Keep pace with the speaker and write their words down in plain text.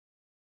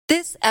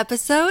This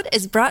episode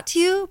is brought to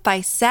you by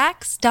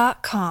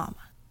Saks.com.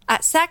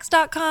 At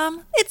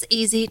Saks.com, it's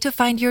easy to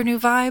find your new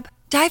vibe.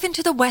 Dive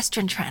into the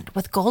Western trend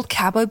with gold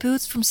cowboy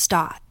boots from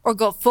Staud, or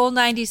go full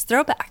 90s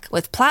throwback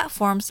with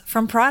platforms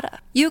from Prada.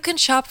 You can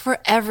shop for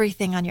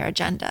everything on your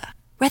agenda,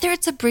 whether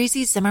it's a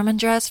breezy Zimmermann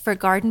dress for a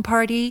garden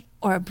party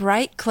or a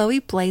bright Chloe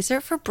blazer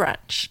for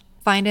brunch.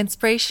 Find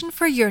inspiration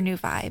for your new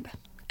vibe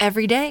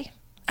every day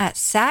at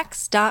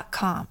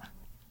Saks.com.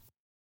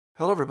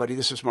 Hello, everybody.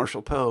 This is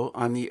Marshall Poe.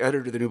 I'm the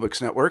editor of the New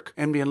Books Network.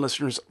 NBN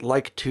listeners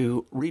like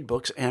to read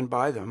books and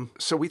buy them.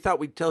 So we thought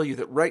we'd tell you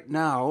that right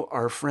now,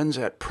 our friends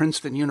at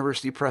Princeton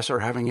University Press are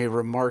having a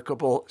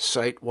remarkable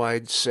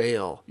site-wide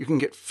sale. You can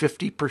get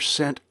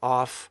 50%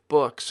 off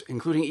books,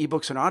 including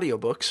ebooks and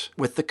audiobooks,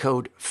 with the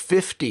code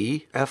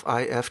 50,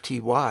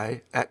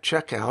 F-I-F-T-Y, at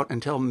checkout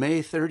until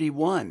May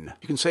 31.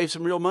 You can save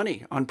some real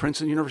money on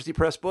Princeton University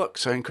Press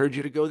books. I encourage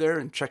you to go there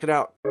and check it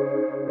out.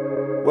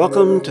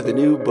 Welcome to the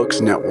New Books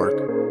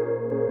Network.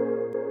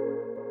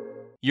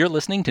 You're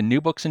listening to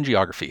New Books in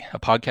Geography, a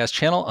podcast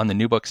channel on the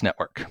New Books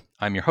Network.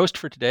 I'm your host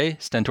for today,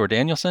 Stentor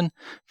Danielson,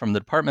 from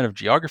the Department of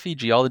Geography,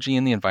 Geology,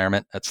 and the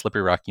Environment at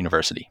Slippery Rock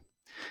University.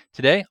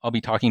 Today, I'll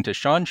be talking to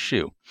Shawn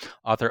Hsu,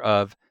 author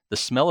of The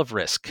Smell of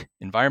Risk,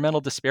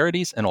 Environmental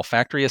Disparities and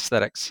Olfactory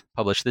Aesthetics,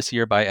 published this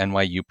year by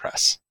NYU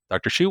Press.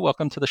 Dr. Hsu,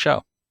 welcome to the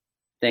show.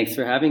 Thanks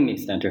for having me,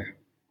 Stentor.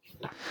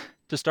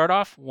 To start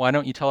off, why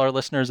don't you tell our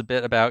listeners a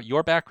bit about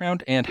your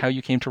background and how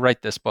you came to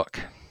write this book?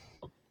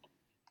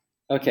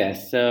 Okay,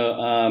 so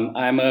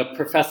I'm a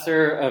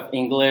professor of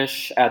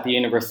English at the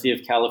University of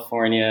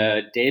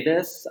California,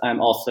 Davis.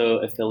 I'm also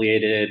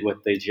affiliated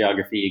with the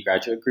Geography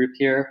graduate group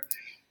here.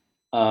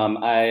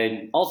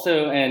 I'm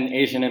also an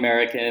Asian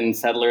American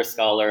settler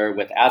scholar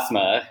with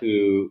asthma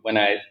who, when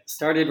I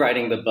started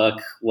writing the book,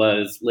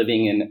 was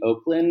living in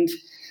Oakland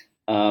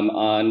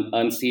on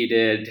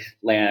unceded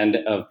land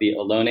of the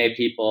Ohlone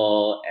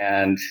people.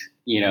 And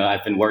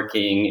I've been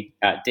working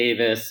at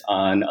Davis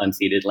on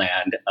unceded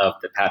land of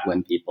the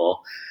Patwin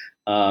people.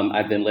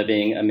 I've been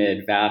living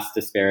amid vast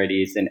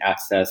disparities in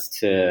access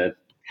to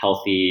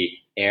healthy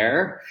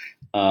air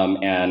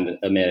and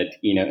amid,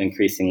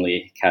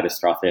 increasingly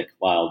catastrophic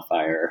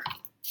wildfires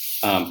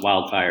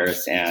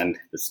and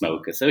the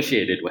smoke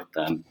associated with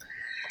them.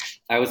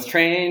 I was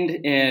trained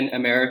in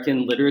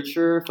American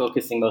literature,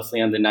 focusing mostly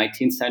on the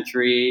 19th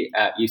century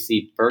at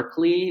UC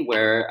Berkeley,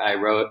 where I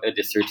wrote a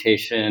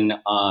dissertation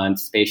on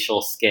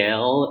spatial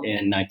scale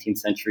in 19th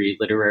century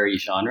literary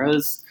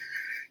genres.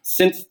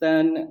 Since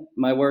then,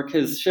 my work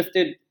has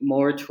shifted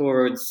more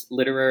towards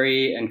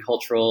literary and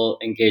cultural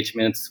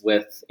engagements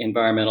with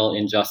environmental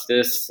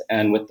injustice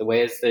and with the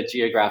ways that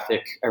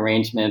geographic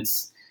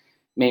arrangements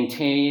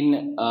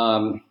maintain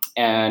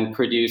and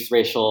produce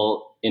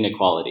racial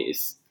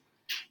inequalities.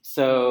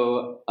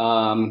 So,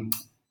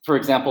 for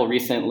example,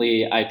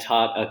 recently I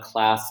taught a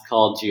class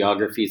called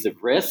Geographies of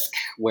Risk,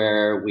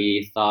 where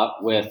we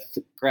thought with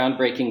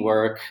groundbreaking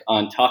work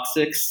on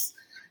toxics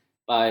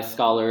by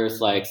scholars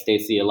like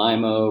Stacy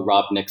Alaimo,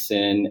 Rob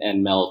Nixon,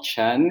 and Mel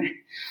Chen.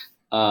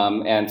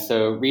 And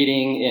so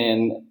reading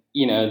in,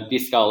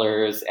 these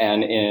scholars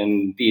and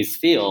in these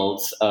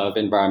fields of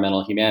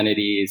environmental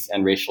humanities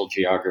and racial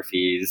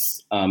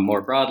geographies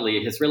more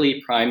broadly has really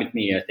primed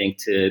me, I think,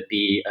 to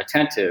be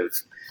attentive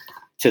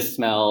to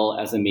smell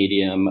as a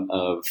medium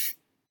of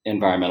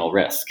environmental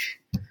risk.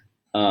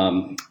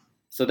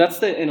 So that's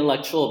the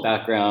intellectual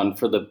background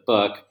for the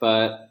book,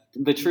 but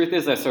the truth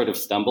is I sort of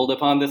stumbled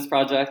upon this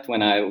project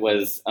when I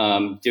was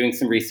doing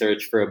some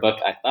research for a book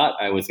I thought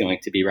I was going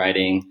to be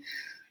writing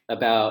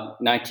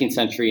about 19th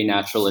century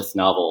naturalist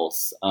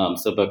novels.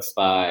 So books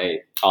by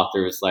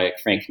authors like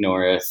Frank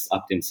Norris,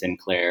 Upton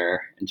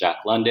Sinclair, and Jack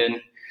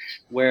London,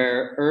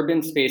 where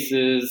urban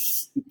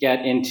spaces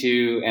get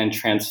into and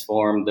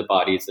transform the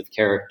bodies of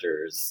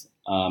characters.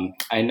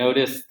 I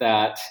noticed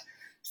that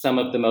some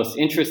of the most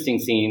interesting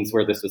scenes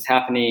where this was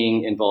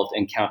happening involved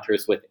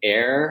encounters with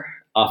air,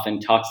 often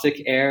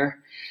toxic air,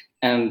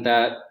 and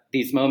that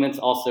these moments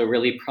also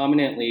really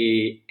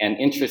prominently and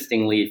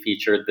interestingly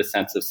featured the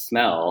sense of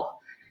smell.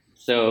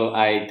 So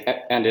I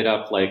ended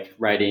up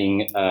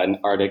writing an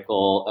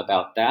article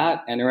about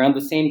that. And around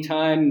the same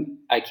time,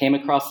 I came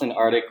across an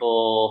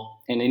article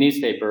in a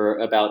newspaper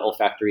about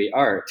olfactory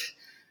art,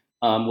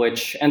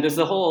 and there's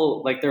a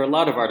whole, there are a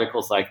lot of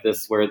articles like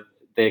this where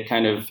they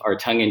kind of are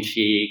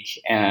tongue-in-cheek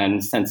and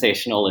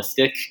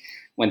sensationalistic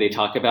when they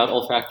talk about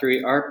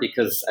olfactory art,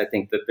 because I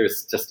think that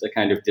there's just a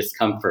kind of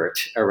discomfort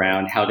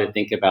around how to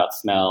think about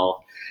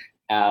smell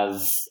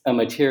as a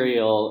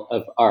material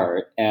of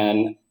art.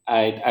 And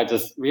I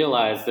just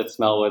realized that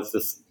smell was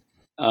this,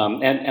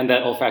 and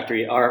that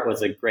olfactory art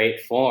was a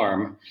great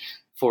form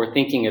for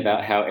thinking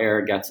about how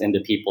air gets into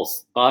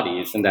people's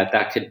bodies, and that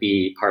could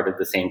be part of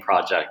the same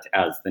project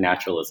as the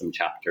naturalism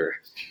chapter.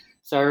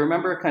 So I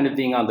remember kind of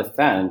being on the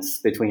fence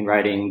between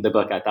writing the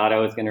book I thought I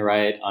was going to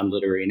write on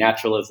literary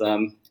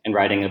naturalism and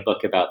writing a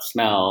book about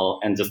smell,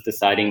 and just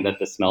deciding that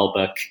the smell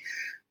book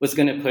was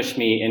going to push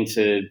me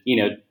into,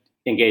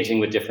 engaging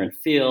with different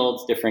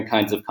fields, different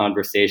kinds of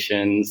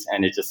conversations.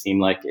 And it just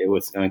seemed like it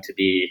was going to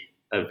be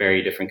a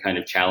very different kind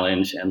of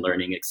challenge and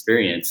learning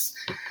experience.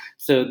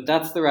 So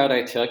that's the route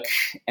I took.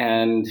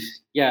 And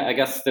yeah, I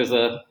guess there's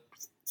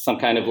some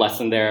kind of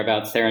lesson there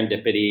about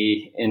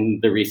serendipity in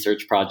the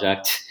research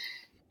project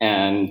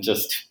and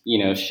just,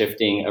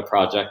 shifting a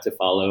project to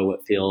follow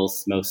what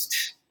feels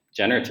most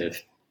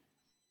generative.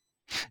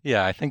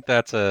 Yeah, I think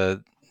that's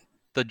the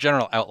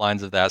general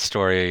outlines of that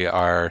story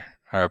are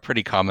a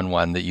pretty common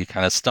one, that you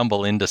kind of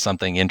stumble into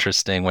something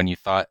interesting when you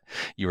thought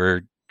you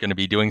were going to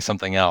be doing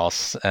something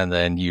else, and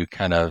then you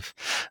kind of,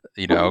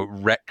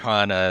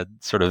 retcon a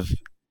sort of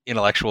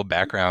intellectual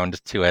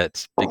background to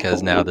it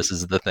because now this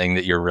is the thing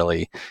that you're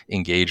really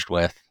engaged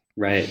with.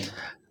 Right.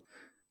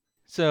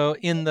 So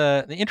in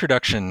the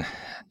introduction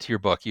to your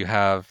book, you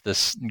have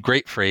this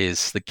great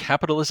phrase, the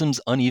capitalism's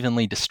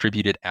unevenly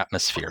distributed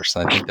atmosphere.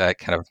 So I think that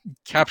kind of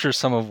captures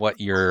some of what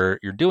you're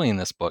doing in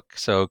this book.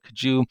 So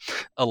could you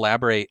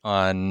elaborate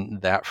on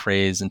that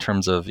phrase in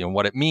terms of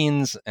what it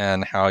means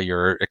and how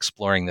you're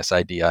exploring this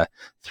idea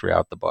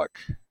throughout the book?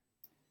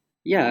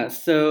 Yeah,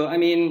 so I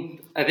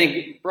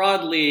think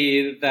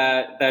broadly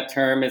that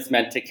term is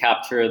meant to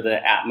capture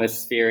the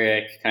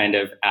atmospheric kind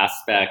of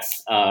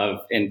aspects of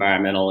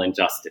environmental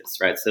injustice,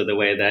 right? So the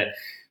way that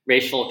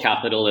racial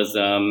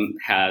capitalism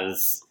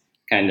has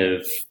kind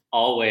of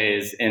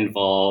always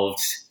involved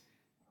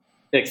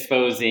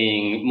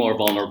exposing more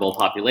vulnerable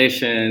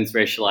populations,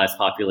 racialized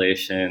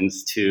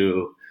populations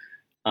to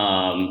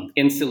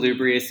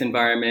insalubrious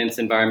environments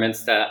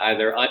that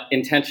either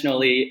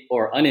intentionally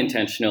or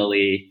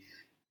unintentionally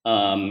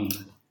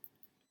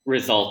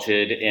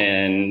resulted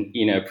in,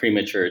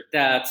 premature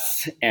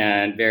deaths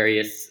and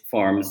various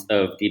forms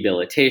of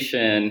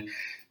debilitation,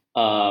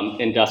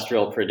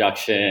 industrial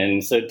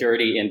production. So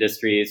dirty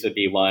industries would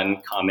be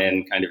one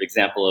common kind of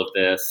example of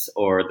this,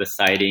 or the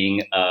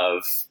siting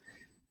of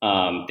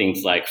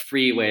things like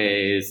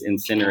freeways,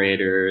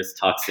 incinerators,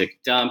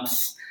 toxic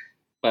dumps,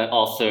 but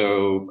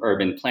also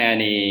urban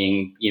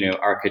planning,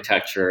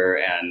 architecture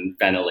and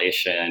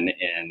ventilation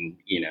in,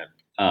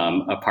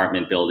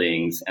 apartment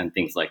buildings and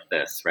things like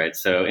this, right?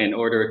 So in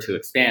order to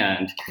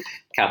expand,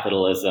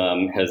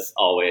 capitalism has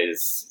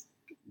always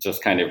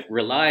just kind of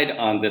relied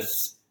on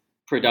this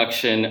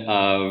production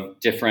of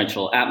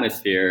differential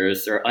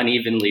atmospheres or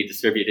unevenly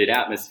distributed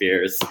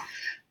atmospheres.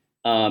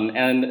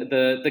 And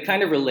the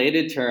kind of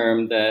related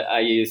term that I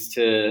use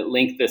to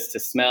link this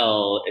to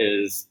smell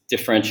is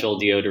differential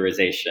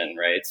deodorization,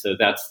 right? So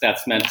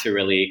that's meant to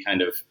really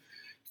kind of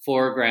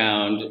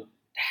foreground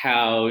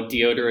how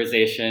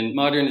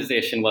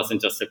modernization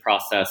wasn't just a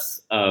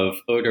process of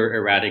odor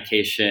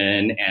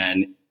eradication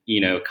and,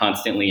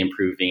 constantly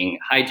improving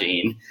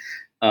hygiene,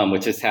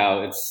 which is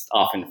how it's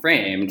often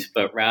framed,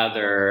 but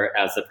rather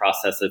as a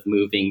process of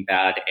moving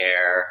bad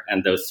air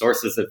and those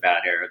sources of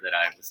bad air that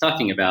I was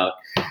talking about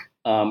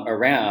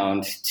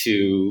around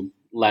to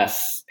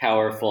less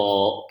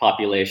powerful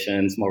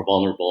populations, more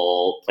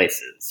vulnerable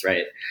places,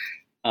 right?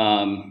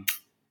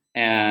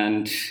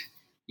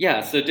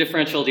 So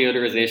differential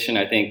deodorization,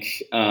 I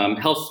think,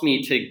 helps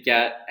me to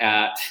get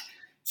at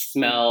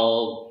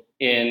smell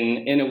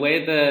in a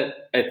way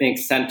that I think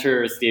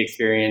centers the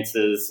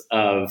experiences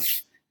of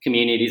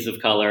communities of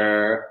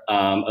color,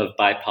 of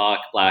BIPOC,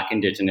 Black,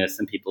 Indigenous,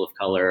 and people of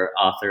color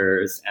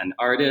authors and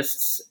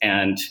artists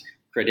and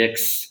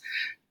critics,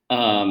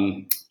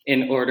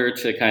 in order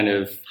to kind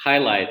of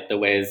highlight the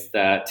ways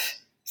that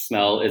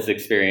smell is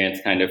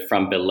experienced kind of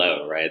from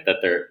below, right? That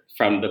they're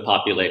from the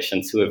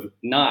populations who have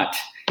not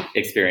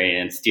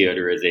experienced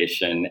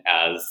deodorization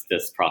as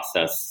this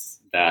process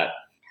that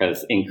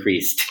has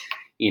increased,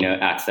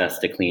 access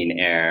to clean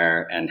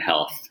air and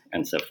health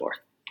and so forth.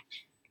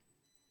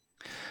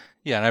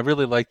 Yeah, and I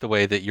really like the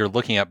way that you're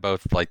looking at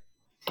both like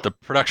the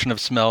production of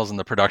smells and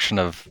the production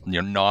of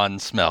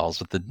non-smells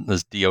with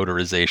this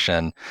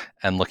deodorization,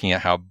 and looking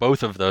at how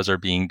both of those are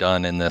being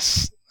done in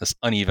this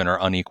uneven or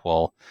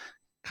unequal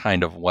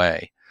kind of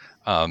way.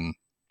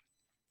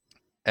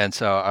 And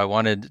so I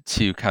wanted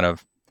to kind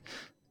of,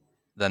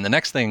 then the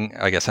next thing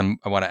I guess I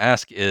want to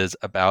ask is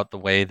about the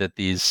way that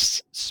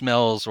these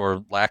smells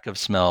or lack of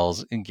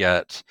smells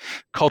get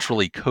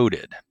culturally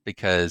coded,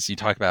 because you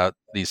talk about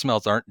these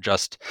smells aren't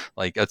just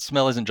like, a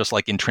smell isn't just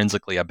like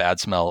intrinsically a bad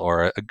smell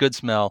or a good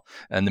smell,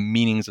 and the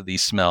meanings of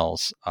these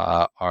smells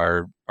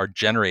are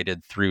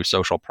generated through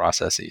social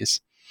processes.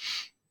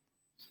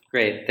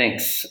 Great,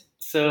 thanks.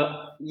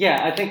 So yeah,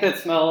 I think that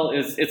smell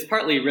it's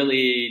partly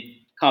really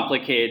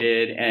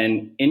complicated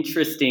and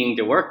interesting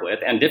to work with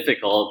and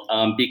difficult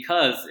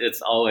because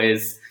it's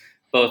always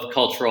both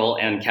cultural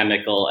and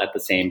chemical at the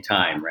same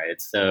time,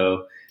 right?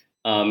 So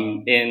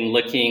in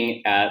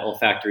looking at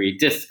olfactory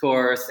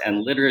discourse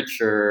and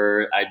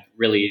literature, I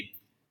really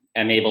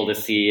am able to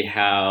see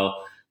how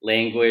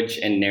language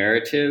and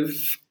narrative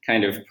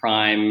kind of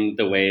prime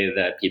the way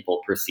that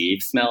people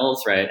perceive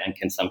smells, right? And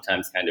can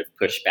sometimes kind of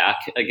push back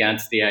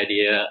against the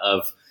idea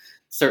of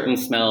certain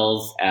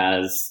smells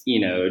as,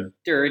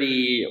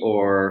 dirty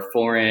or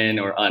foreign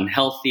or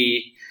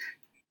unhealthy,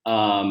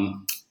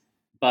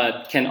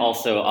 but can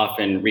also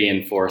often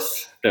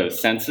reinforce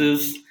those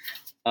senses.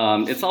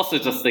 It's also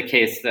just the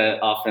case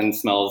that often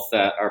smells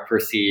that are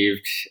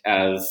perceived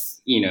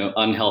as,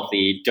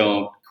 unhealthy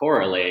don't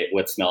correlate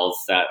with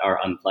smells that are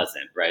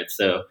unpleasant, right?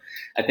 So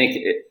I think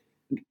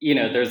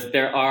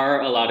there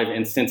are a lot of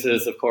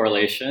instances of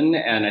correlation,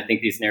 and I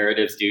think these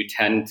narratives do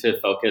tend to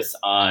focus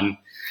on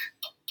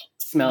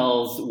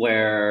smells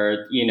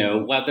where,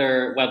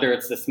 whether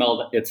it's the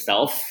smell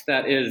itself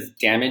that is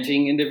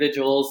damaging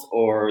individuals,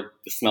 or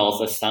the smells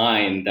a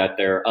sign that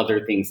there are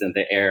other things in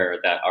the air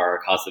that are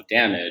a cause of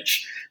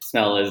damage.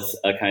 Smell is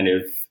a kind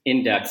of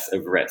index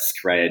of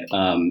risk, right?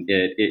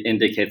 It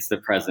indicates the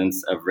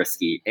presence of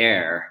risky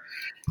air.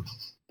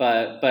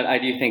 But I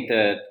do think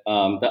that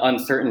the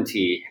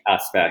uncertainty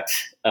aspect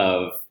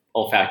of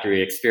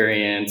olfactory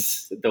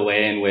experience, the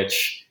way in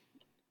which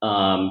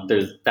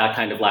there's that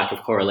kind of lack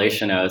of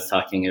correlation I was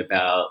talking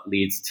about,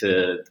 leads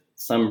to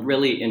some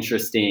really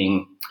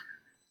interesting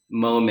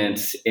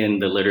moments in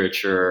the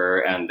literature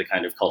and the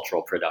kind of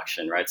cultural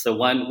production, right? So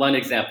one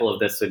example of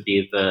this would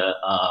be the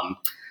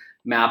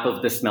map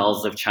of the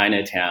smells of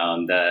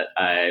Chinatown that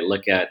I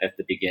look at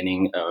the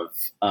beginning of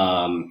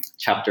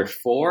chapter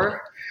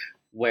 4,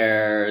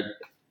 where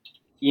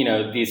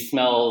these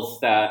smells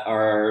that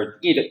are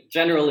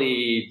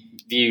generally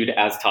viewed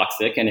as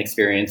toxic and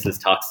experienced as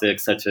toxic,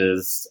 such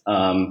as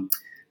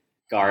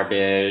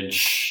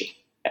garbage,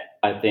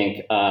 I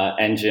think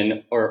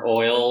engine or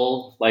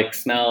oil like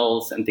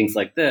smells and things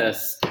like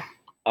this,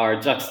 are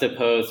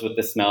juxtaposed with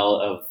the smell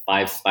of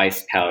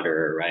 5-spice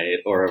powder, right,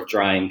 or of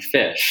drying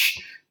fish,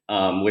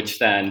 which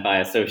then by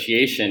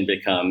association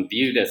become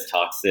viewed as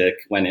toxic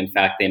when in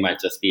fact they might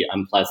just be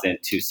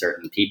unpleasant to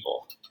certain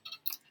people.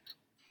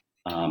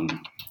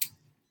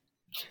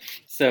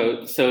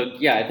 So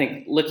yeah, I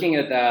think looking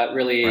at that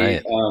really,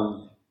 right.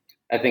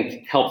 I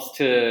think helps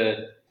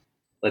to,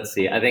 let's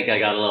see, I think I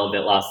got a little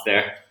bit lost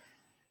there.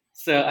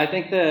 So I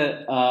think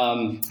that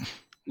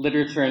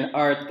literature and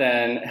art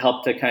then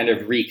help to kind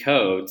of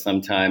recode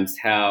sometimes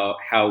how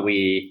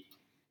we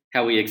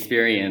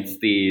experience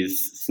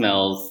these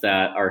smells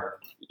that are,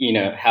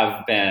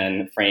 have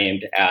been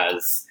framed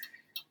as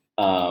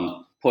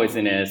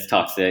poisonous,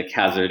 toxic,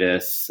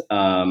 hazardous.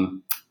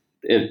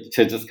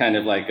 To just kind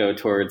of like go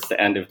towards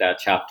the end of that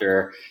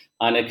chapter,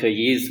 Annika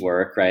Yee's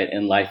work, right,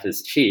 in Life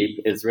is Cheap,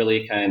 is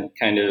really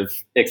kind of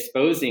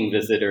exposing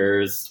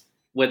visitors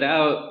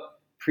without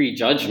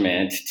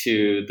prejudgment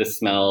to the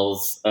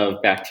smells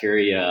of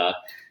bacteria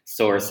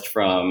sourced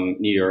from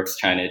New York's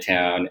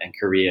Chinatown and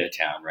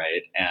Koreatown,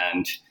 right?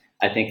 And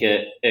I think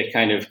it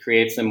kind of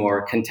creates a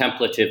more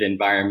contemplative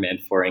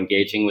environment for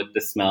engaging with the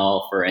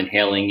smell, for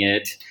inhaling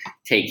it,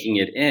 taking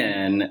it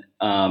in,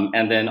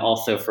 and then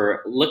also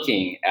for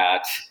looking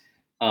at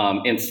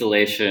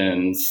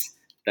installations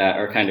that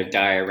are kind of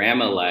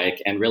diorama-like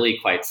and really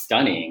quite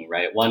stunning,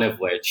 right? One of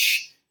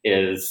which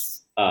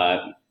is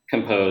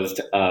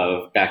composed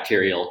of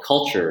bacterial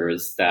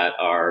cultures that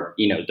are,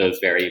 those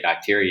very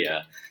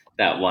bacteria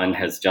that one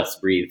has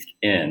just breathed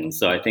in.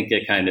 So I think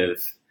it kind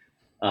of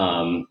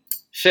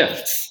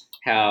shifts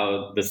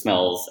how the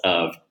smells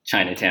of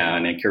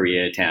Chinatown and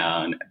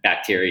Koreatown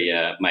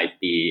bacteria might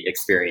be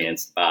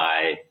experienced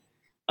by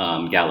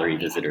gallery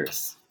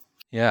visitors.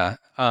 Yeah.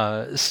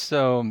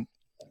 So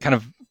kind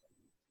of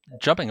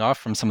jumping off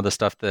from some of the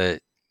stuff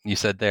that you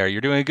said there,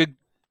 you're doing a good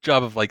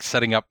job of like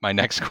setting up my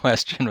next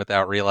question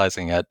without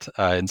realizing it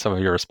in some of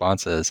your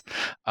responses.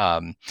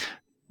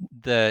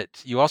 That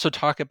you also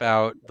talk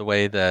about the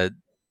way that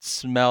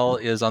smell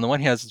is, on the one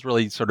hand, this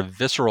really sort of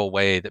visceral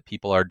way that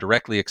people are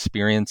directly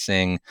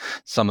experiencing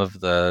some of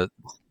the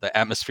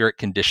atmospheric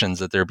conditions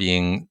that they're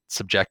being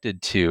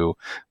subjected to.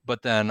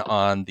 But then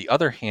on the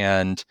other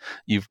hand,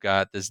 you've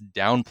got this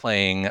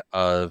downplaying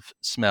of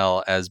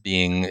smell as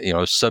being,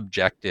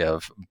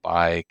 subjective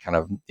by kind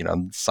of,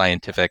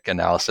 scientific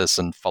analysis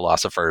and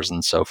philosophers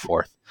and so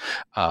forth.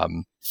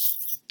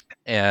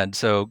 And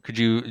so could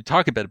you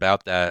talk a bit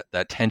about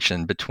that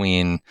tension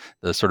between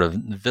the sort of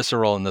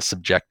visceral and the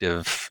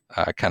subjective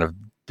kind of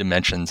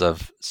dimensions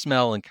of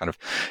smell, and kind of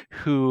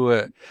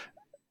who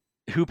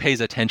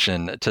pays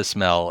attention to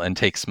smell and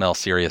takes smell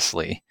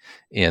seriously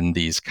in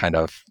these kind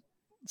of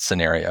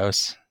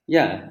scenarios?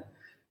 Yeah,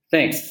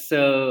 thanks.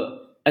 So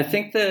I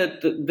think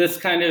that this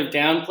kind of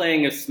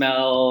downplaying of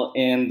smell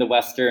in the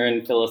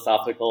Western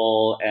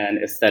philosophical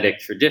and aesthetic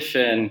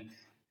tradition,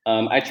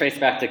 I trace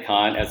back to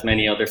Kant, as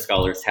many other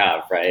scholars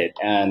have, right?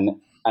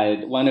 And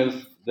one of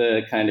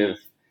the kind of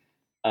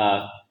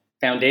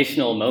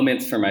foundational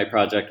moments for my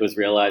project was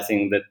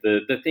realizing that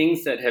the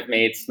things that have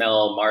made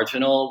smell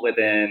marginal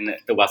within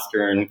the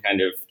Western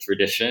kind of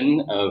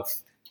tradition of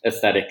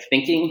aesthetic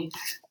thinking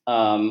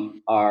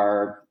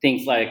are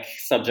things like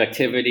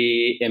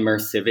subjectivity,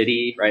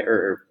 immersivity, right,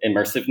 or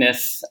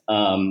immersiveness,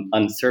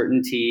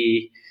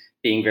 uncertainty,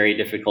 being very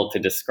difficult to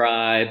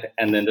describe,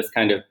 and then this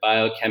kind of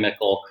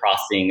biochemical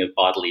crossing of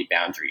bodily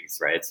boundaries,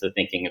 right? So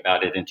thinking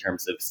about it in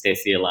terms of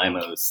Stacy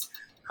Alaimo's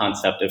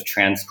concept of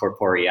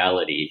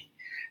transcorporeality.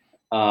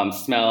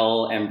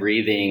 Smell and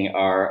breathing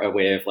are a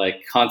way of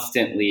like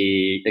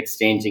constantly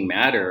exchanging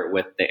matter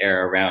with the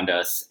air around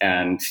us,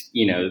 and,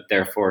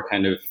 therefore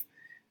kind of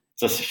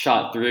just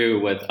shot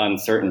through with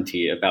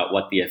uncertainty about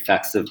what the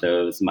effects of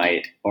those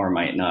might or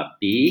might not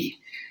be.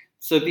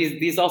 So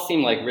these all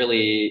seem like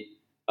really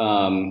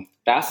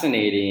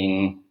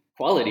fascinating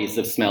qualities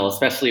of smell,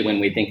 especially when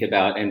we think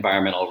about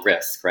environmental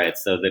risk, right?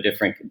 So the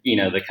different,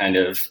 the kind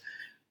of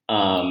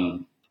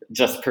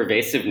just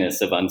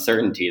pervasiveness of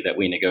uncertainty that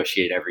we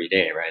negotiate every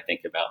day, right?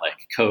 Think about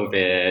like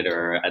COVID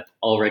or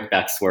Ulrich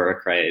Beck's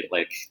work, right?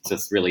 Like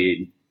just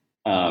really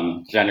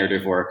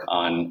generative work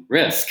on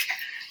risk.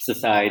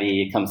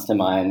 Society comes to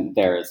mind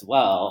there as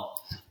well.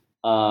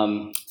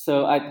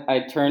 So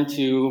I turn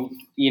to,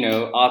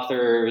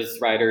 authors,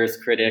 writers,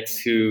 critics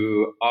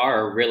who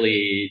are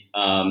really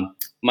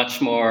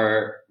much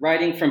more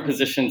writing from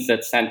positions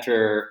that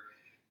center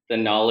the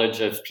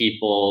knowledge of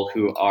people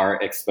who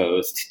are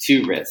exposed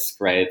to risk,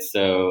 right?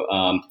 So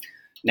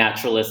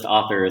naturalist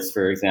authors,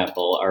 for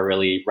example, are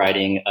really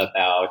writing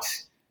about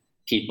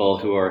people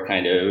who are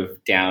kind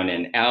of down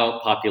and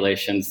out,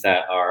 populations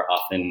that are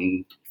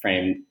often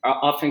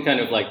kind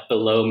of like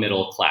below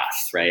middle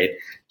class, right?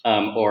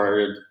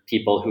 Or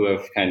people who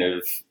have kind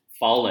of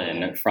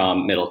fallen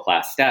from middle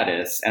class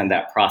status and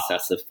that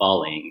process of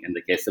falling. In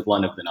the case of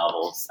one of the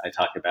novels, I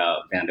talk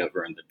about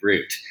Vandover and the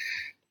Brute.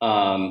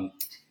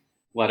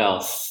 What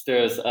else?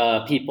 There's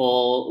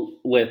people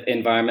with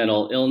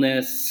environmental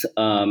illness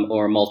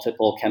or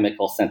multiple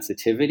chemical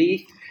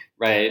sensitivity,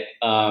 right?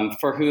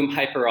 For whom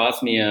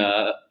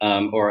hyperosmia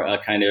or a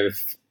kind of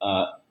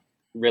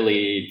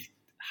really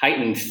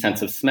heightened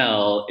sense of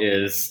smell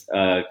is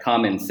a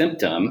common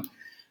symptom.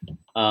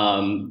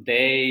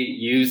 They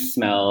use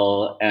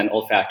smell and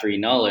olfactory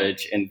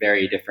knowledge in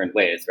very different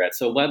ways, right?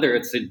 So whether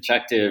it's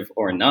subjective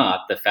or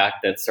not, the fact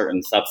that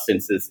certain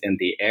substances in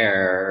the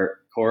air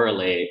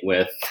correlate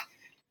with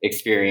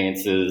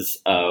experiences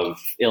of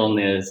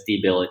illness,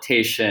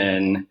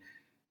 debilitation,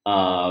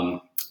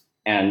 and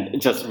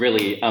just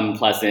really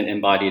unpleasant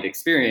embodied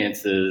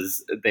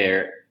experiences,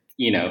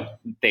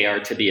 they are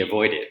to be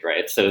avoided,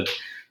 right?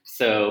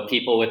 So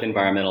people with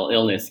environmental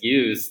illness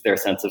use their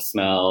sense of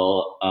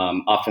smell,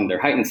 often their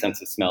heightened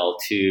sense of smell,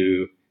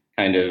 to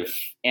kind of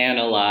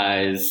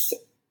analyze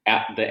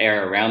the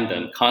air around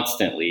them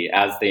constantly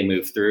as they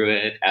move through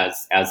it,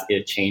 as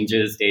it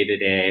changes day to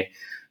day.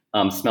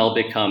 Smell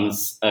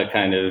becomes a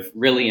kind of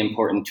really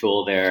important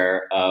tool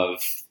there of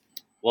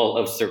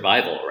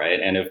survival, right?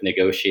 And of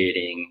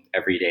negotiating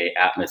everyday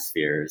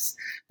atmospheres.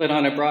 But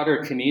on a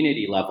broader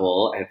community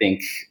level, I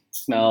think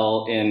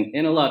smell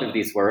in a lot of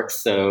these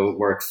works, so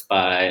works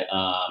by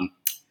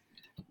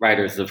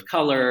writers of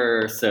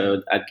color,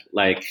 so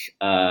like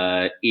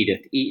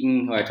Edith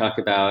Eaton, who I talk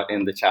about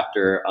in the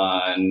chapter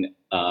on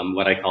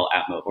what I call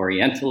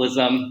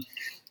Atmo-Orientalism,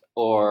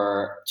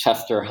 or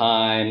Chester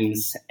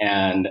Himes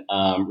and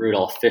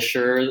Rudolph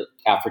Fisher,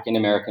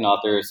 African-American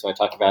authors, who I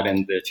talk about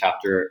in the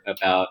chapter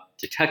about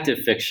detective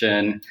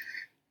fiction.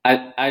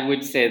 I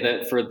would say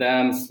that for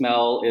them,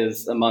 smell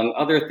is, among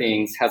other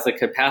things, has a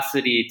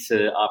capacity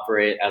to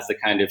operate as a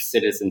kind of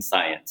citizen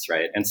science,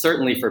 right? And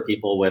certainly for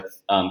people with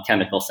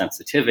chemical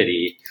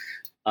sensitivity,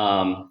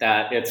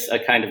 that it's a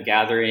kind of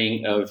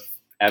gathering of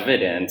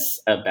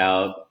evidence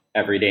about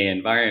everyday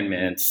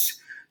environments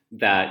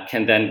that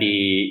can then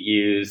be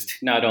used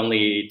not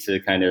only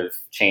to kind of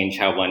change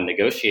how one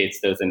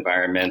negotiates those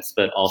environments,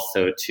 but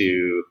also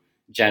to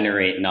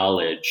generate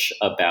knowledge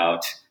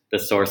about the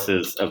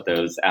sources of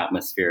those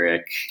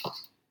atmospheric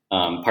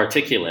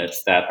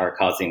particulates that are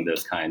causing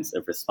those kinds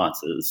of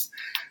responses.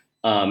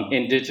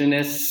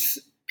 Indigenous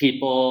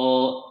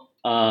people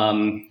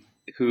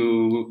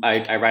who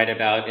I write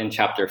about in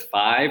chapter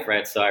 5,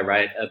 right? So I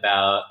write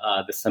about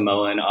the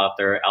Samoan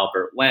author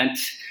Albert Wendt,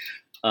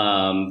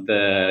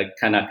 the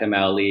Kanaka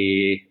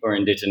Maoli or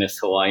Indigenous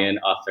Hawaiian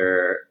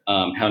author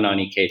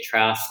Haunani K.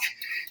 Trask,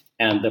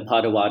 and the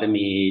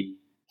Potawatomi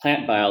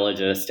plant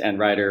biologist and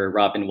writer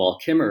Robin Wall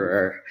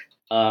Kimmerer.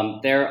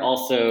 They're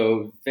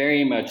also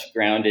very much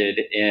grounded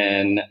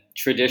in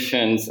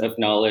traditions of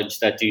knowledge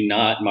that do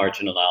not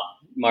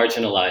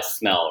marginalize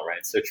smell,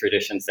 right? So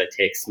traditions that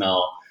take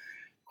smell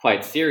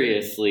quite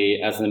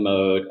seriously as a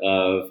mode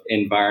of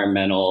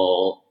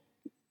environmental,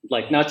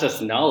 like not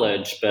just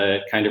knowledge,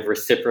 but kind of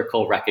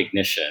reciprocal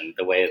recognition,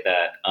 the way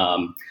that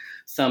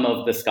some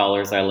of the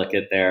scholars I look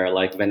at there,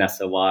 like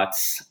Vanessa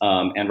Watts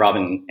and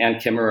Robin and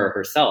Kimmerer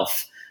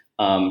herself,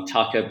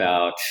 talk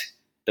about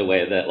the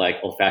way that like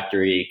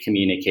olfactory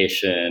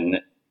communication,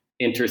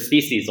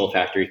 interspecies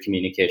olfactory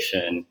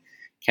communication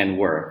can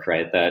work,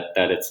 right? That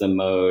it's a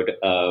mode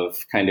of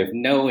kind of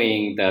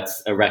knowing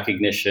that's a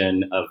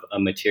recognition of a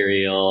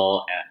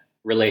material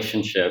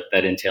relationship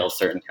that entails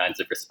certain kinds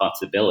of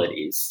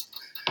responsibilities.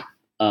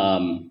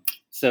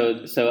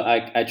 So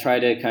I try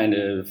to kind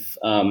of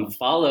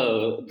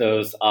follow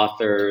those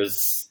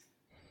authors'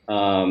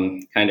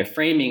 kind of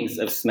framings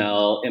of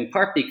smell, in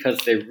part because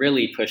they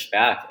really push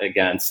back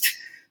against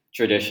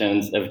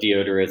traditions of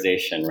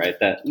deodorization, right?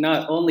 That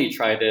not only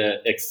try to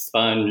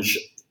expunge,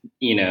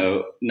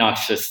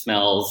 noxious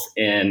smells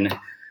in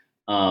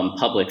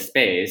public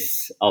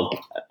space,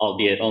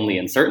 albeit only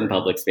in certain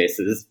public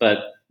spaces,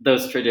 but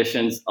those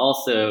traditions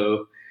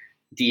also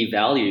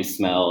devalue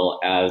smell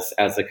as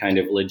a kind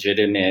of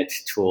legitimate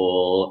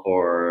tool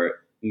or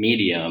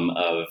medium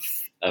of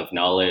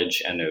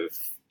knowledge and of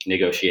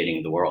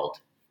negotiating the world.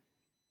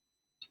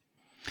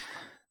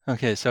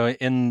 Okay, so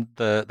in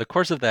the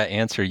course of that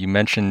answer, you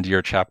mentioned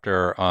your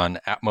chapter on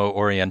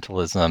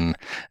Atmo-Orientalism,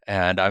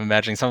 and I'm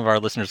imagining some of our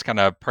listeners kind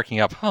of perking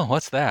up, oh,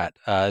 what's that?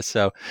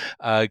 So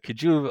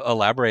could you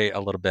elaborate a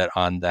little bit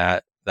on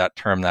that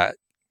term, that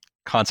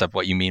concept,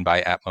 what you mean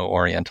by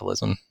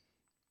Atmo-Orientalism?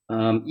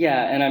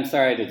 Yeah, and I'm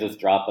sorry to just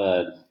drop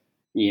a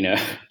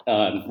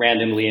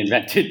randomly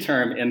invented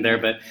term in there,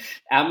 but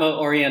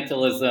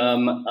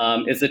Atmo-Orientalism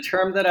is a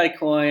term that I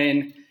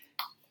coined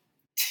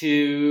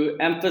to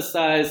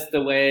emphasize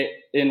the way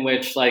in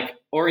which, like,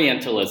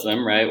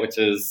 Orientalism, right, which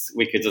is,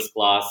 we could just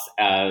gloss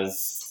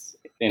as,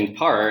 in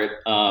part,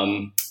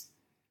 a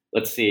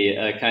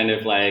kind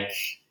of like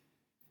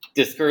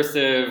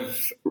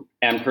discursive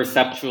and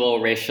perceptual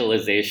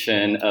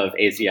racialization of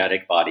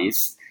Asiatic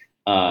bodies,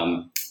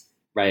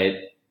 right,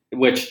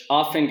 which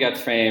often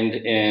gets framed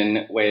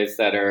in ways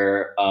that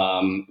are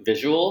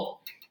visual,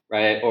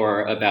 right,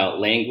 or about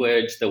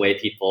language, the way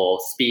people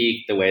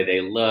speak, the way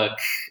they look,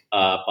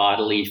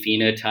 bodily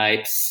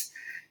phenotypes,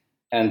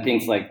 and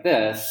things like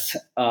this.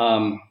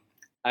 I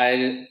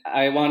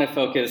want to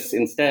focus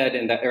instead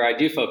I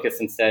do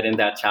focus instead in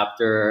that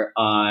chapter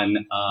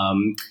on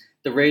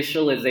the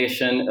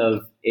racialization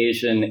of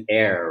Asian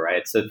air,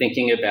 right? So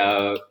thinking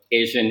about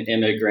Asian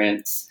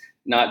immigrants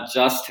not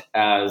just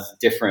as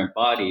different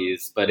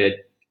bodies, but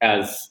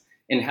as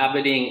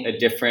inhabiting a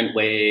different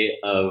way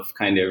of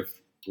kind of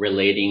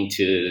relating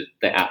to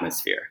the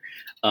atmosphere.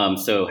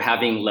 So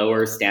having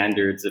lower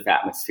standards of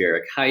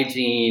atmospheric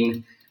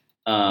hygiene.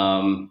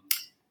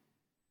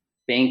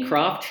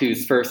 Bancroft,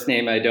 whose first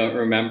name I don't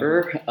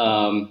remember,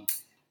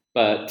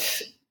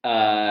 but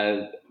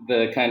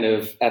the kind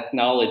of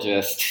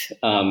ethnologist,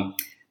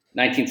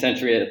 19th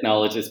century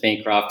ethnologist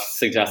Bancroft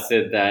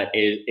suggested that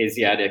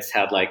Asiatics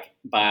had like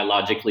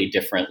biologically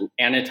different,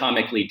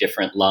 anatomically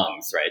different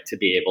lungs, right, to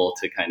be able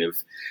to kind of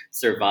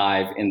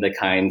survive in the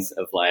kinds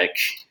of like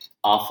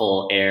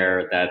awful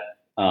air that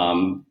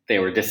they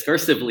were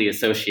discursively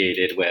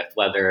associated with,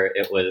 whether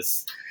it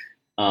was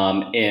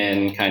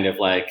in kind of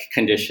like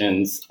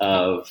conditions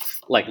of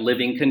like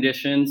living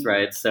conditions,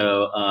 right?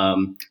 So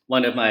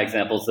one of my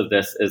examples of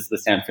this is the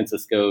San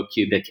Francisco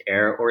Cubic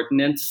Air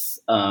Ordinance,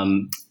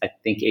 I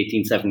think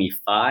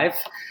 1875,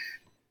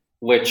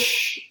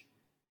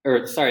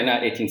 sorry,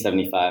 not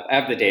 1875, I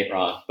have the date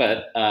wrong,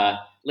 but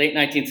late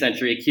 19th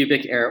century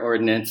Cubic Air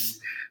Ordinance,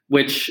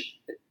 which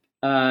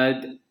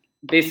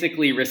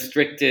basically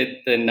restricted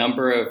the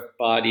number of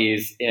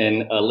bodies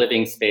in a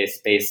living space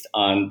based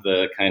on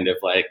the kind of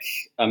like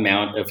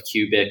amount of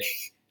cubic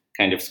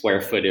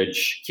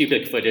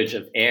footage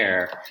of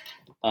air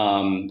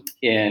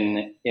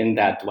in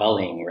that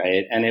dwelling,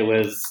 right? And it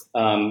was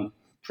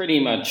pretty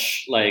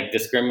much like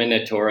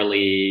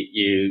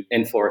discriminatorily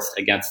enforced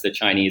against the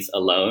Chinese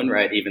alone,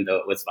 right? Even though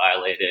it was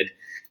violated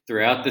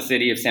throughout the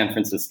city of San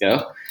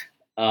Francisco.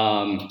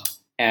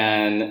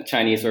 And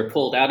Chinese were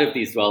pulled out of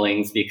these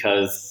dwellings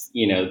because,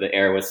 the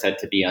air was said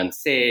to be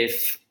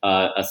unsafe,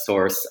 a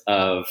source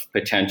of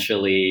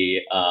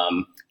potentially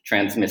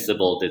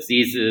transmissible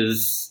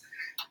diseases,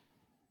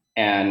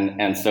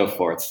 and so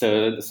forth.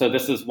 So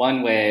this is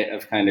one way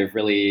of kind of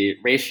really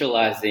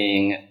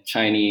racializing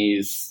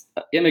Chinese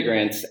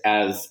immigrants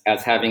as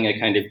having a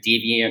kind of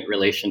deviant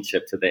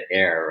relationship to the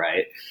air,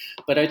 right?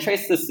 But I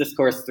trace this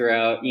discourse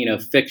throughout,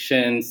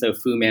 fiction. So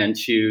Fu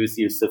Manchu's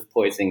use of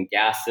poison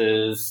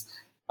gases,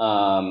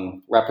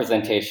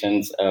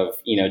 representations of,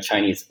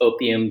 Chinese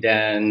opium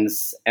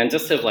dens, and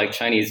just of like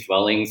Chinese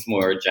dwellings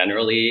more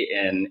generally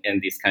in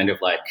these kind of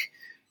like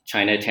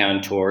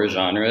Chinatown tour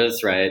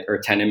genres, right? Or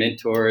tenement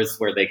tours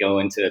where they go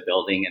into a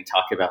building and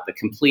talk about the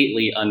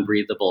completely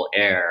unbreathable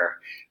air,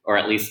 or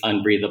at least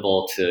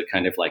unbreathable to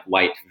kind of like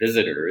white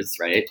visitors,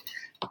 right?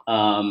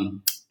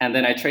 And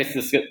then I trace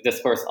this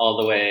discourse all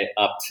the way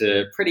up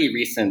to pretty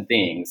recent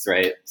things,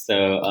 right?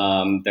 So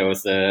there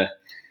was a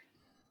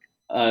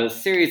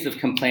series of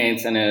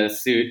complaints and a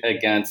suit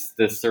against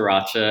the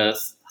Sriracha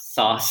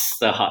sauce,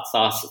 the hot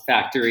sauce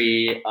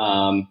factory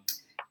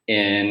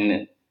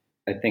in,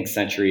 I think,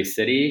 Century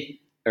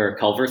City or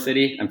Culver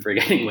City. I'm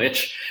forgetting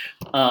which.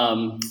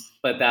 But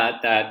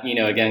that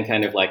again,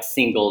 kind of like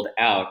singled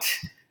out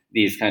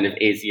these kind of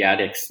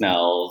Asiatic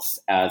smells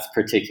as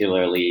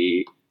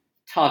particularly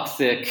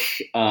toxic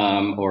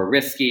or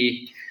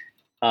risky.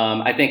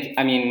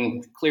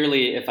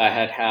 Clearly, if I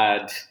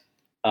had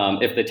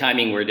if the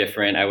timing were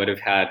different, I would have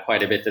had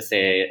quite a bit to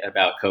say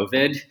about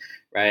COVID,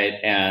 right?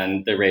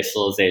 And the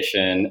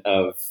racialization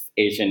of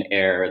Asian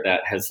air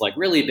that has like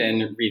really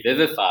been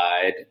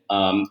revivified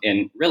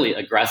in really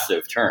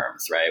aggressive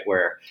terms, right?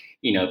 Where,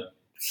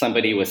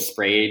 somebody was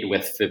sprayed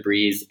with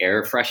Febreze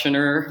air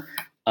freshener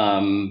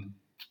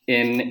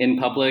in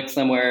public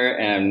somewhere.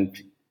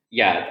 And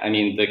yeah,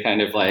 the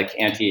kind of like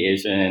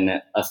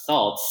anti-Asian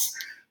assaults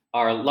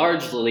are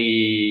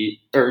largely,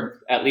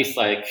 or at least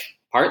like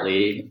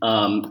partly,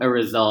 a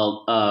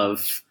result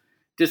of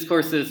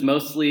discourses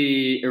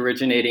mostly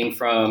originating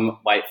from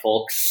white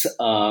folks,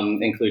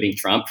 including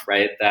Trump,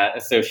 right, that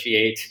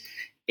associate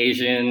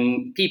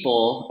Asian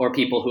people or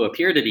people who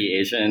appear to be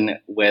Asian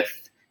with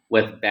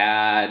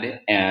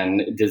bad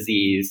and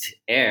diseased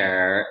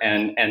air,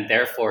 and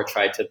therefore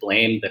try to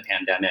blame the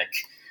pandemic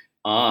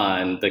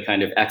on the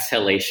kind of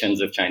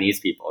exhalations of Chinese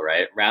people,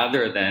 right,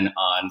 rather than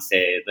on,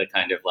 say, the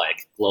kind of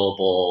like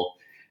global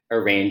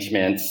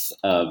arrangements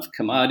of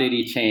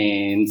commodity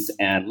chains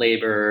and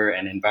labor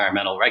and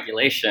environmental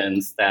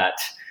regulations that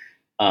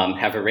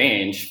have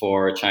arranged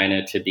for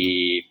China to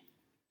be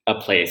a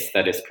place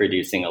that is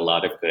producing a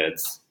lot of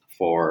goods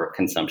for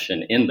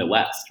consumption in the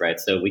West, right?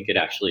 So we could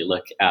actually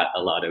look at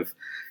a lot of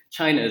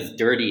China's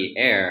dirty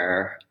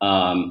air.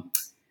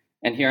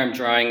 And here I'm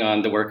drawing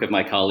on the work of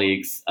my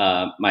colleagues,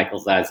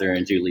 Michael Zeiser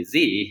and Julie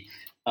Zi,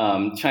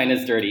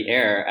 China's dirty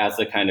air as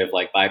a kind of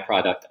like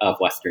byproduct of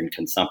Western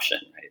consumption,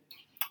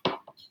 right?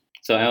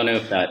 So I don't know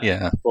if that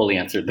fully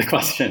answered the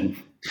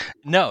question.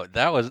 No,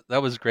 that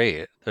was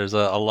great. There's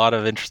a lot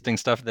of interesting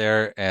stuff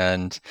there,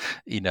 and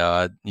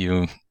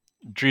you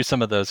drew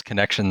some of those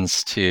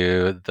connections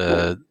to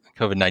the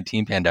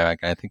COVID-19 pandemic.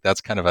 And I think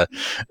that's kind of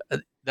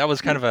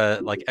a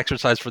like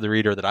exercise for the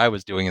reader that I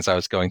was doing as I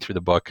was going through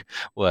the book,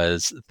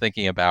 was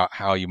thinking about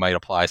how you might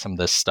apply some of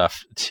this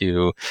stuff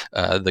to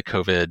the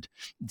COVID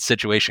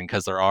situation,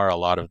 because there are a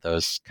lot of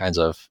those kinds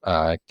of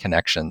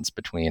connections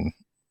between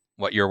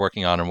what you're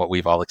working on and what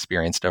we've all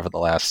experienced over the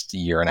last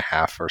year and a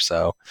half or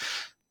so.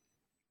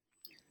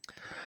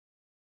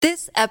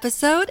 This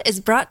episode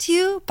is brought to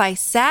you by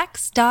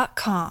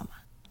Saks.com.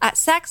 At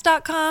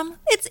Saks.com,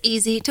 it's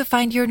easy to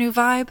find your new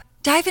vibe.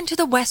 Dive into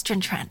the Western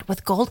trend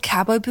with gold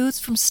cowboy boots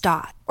from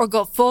Stott, or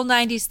go full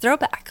 90s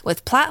throwback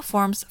with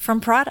platforms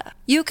from Prada.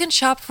 You can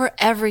shop for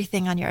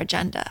everything on your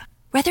agenda,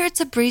 whether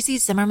it's a breezy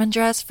Zimmermann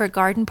dress for a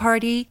garden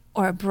party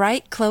or a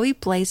bright Chloe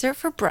blazer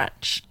for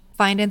brunch.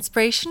 Find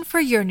inspiration for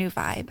your new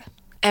vibe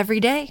every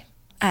day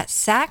at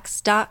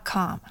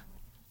Saks.com.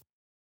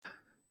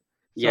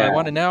 So I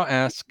want to now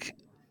ask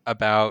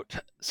about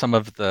some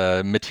of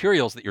the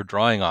materials that you're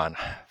drawing on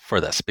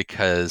for this,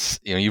 because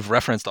you've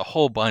referenced a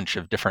whole bunch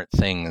of different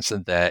things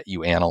that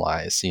you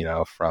analyze,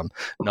 from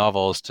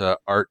novels to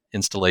art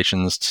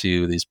installations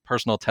to these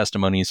personal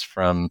testimonies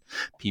from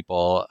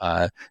people,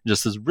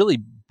 just this really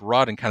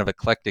broad and kind of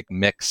eclectic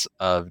mix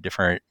of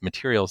different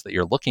materials that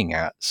you're looking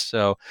at.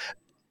 So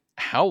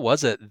how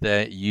was it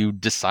that you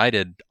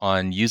decided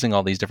on using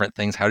all these different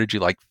things? How did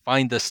you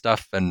find this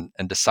stuff and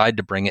decide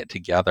to bring it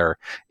together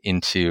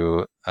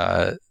into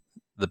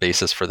the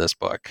basis for this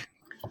book?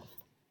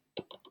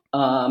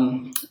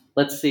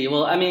 Let's see.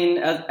 Well, I mean,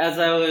 as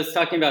I was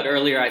talking about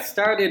earlier, I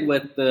started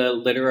with the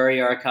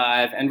literary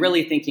archive and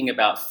really thinking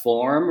about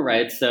form,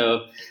 right?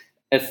 So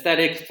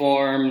aesthetic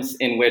forms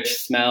in which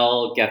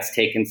smell gets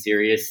taken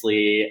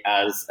seriously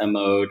as a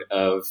mode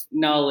of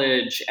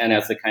knowledge and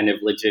as a kind of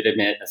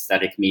legitimate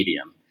aesthetic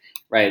medium,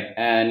 right?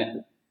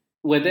 And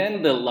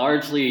within the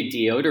largely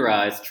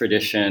deodorized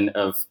tradition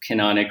of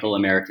canonical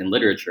American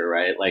literature,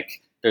 right?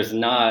 There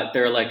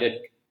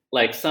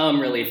are some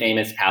really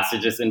famous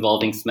passages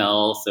involving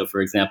smell. So,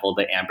 for example,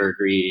 the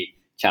ambergris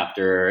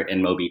chapter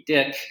in Moby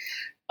Dick.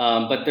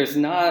 But there's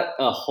not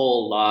a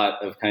whole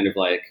lot of kind of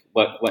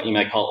what you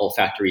might call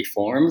olfactory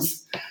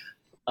forms.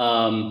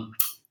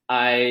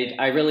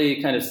 I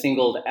really kind of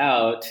singled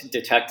out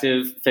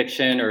detective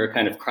fiction or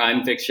kind of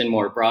crime fiction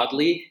more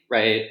broadly,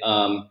 right?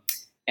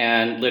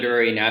 And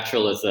literary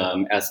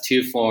naturalism as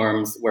two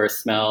forms where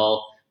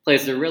smell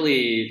plays a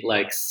really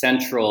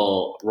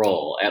central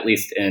role, at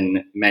least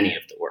in many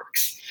of the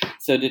works.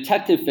 So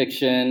detective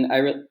fiction,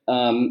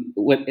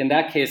 in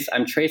that case,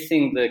 I'm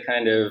tracing the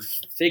kind of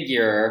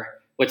figure,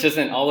 which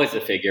isn't always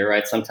a figure,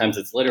 right? Sometimes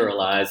it's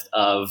literalized,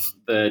 of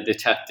the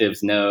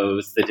detective's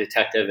nose. The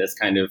detective is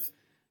kind of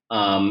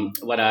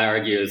what I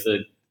argue is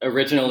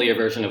originally a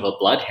version of a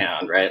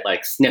bloodhound, right?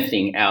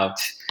 Sniffing out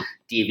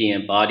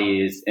deviant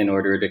bodies in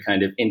order to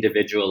kind of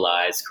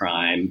individualize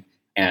crime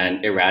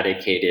and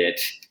eradicate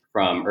it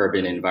from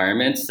urban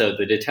environments. So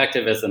the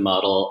detective as a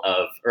model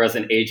of, or as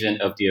an agent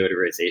of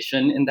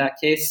deodorization in that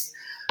case.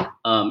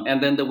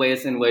 And then the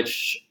ways in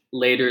which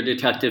later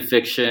detective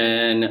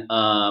fiction,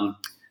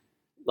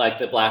 like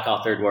the Black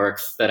authored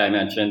works that I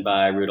mentioned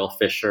by Rudolph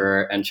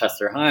Fisher and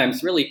Chester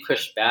Himes, really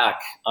pushed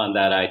back on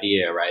that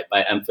idea, right?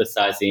 By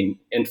emphasizing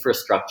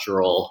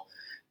infrastructural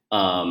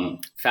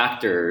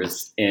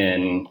factors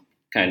in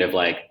kind of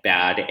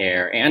bad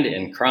air and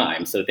in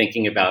crime. So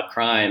thinking about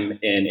crime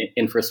in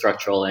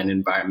infrastructural and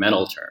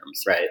environmental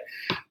terms, right?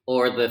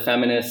 Or the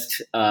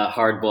feminist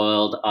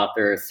hard-boiled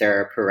author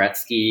Sarah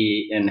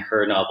Paretsky in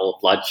her novel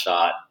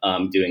Bloodshot,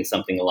 doing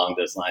something along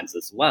those lines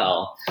as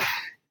well.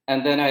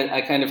 And then I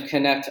kind of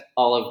connect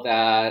all of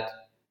that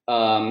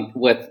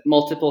with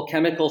multiple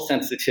chemical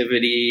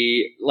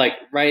sensitivity,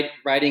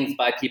 writings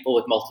by people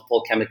with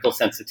multiple chemical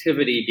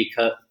sensitivity,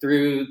 because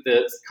through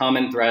this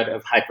common thread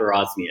of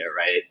hyperosmia,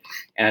 right?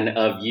 And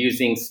of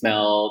using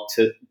smell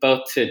to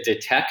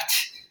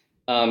detect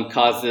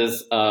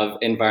causes of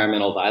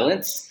environmental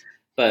violence,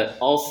 but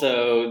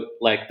also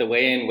like the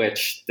way in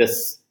which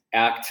this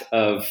act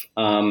of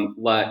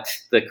what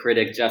the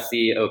critic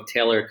Jesse Oak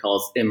Taylor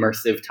calls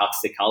immersive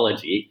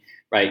toxicology,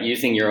 right?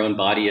 Using your own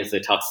body as a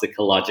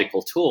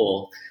toxicological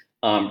tool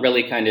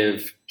really kind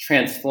of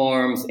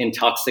transforms,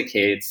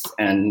 intoxicates,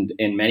 and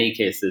in many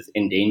cases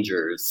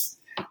endangers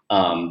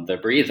the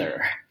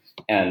breather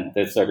and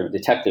the sort of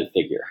detective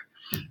figure.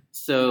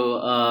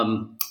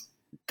 So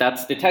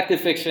that's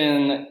detective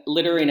fiction.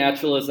 Literary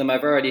naturalism,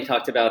 I've already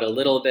talked about a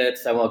little bit,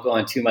 so I won't go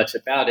on too much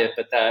about it,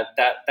 but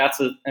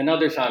that's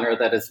another genre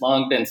that has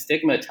long been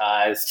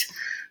stigmatized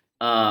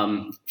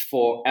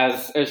for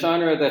as a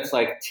genre that's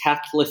like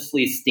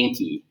tactlessly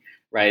stinky,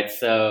 right?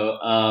 So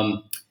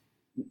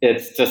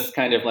it's just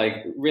kind of like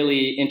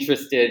really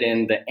interested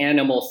in the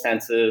animal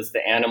senses,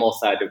 the animal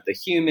side of the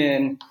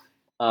human,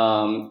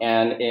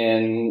 and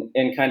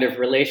in kind of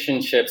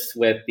relationships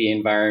with the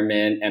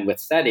environment and with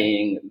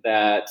setting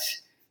that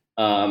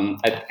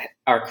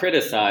are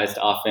criticized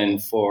often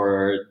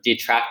for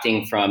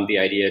detracting from the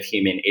idea of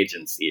human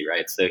agency,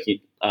 right? So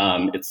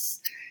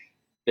it's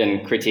been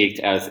critiqued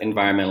as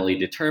environmentally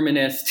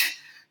determinist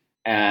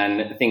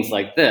and things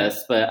like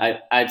this. But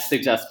I'd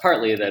suggest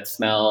partly that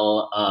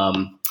smell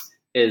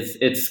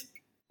it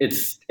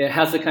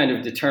has a kind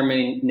of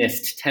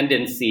determinist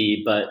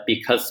tendency, but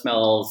because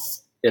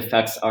smell's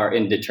effects are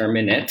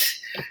indeterminate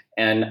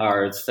and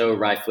are so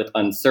rife with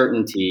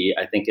uncertainty,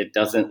 I think it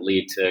doesn't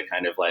lead to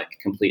kind of like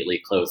completely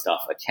closed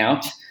off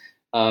account.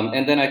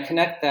 And then I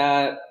connect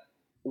that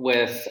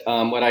with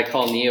what I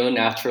call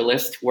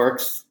neo-naturalist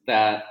works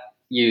that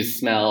use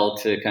smell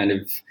to kind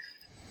of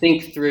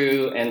think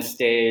through and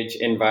stage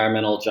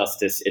environmental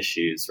justice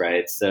issues,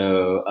 right?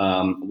 So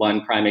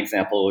one prime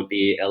example would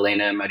be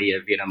Elena Maria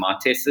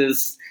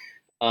Viramontes'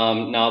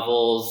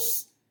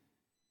 novels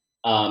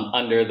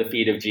Under the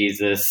Feet of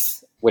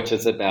Jesus, which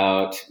is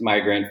about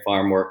migrant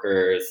farm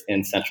workers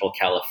in Central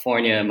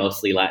California,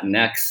 mostly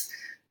Latinx,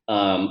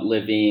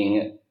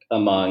 living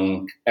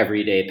among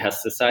everyday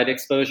pesticide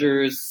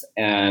exposures,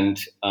 and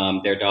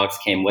their dogs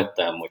came with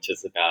them, which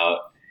is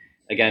about,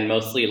 again,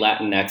 mostly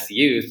Latinx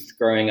youth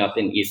growing up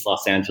in East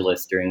Los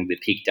Angeles during the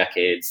peak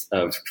decades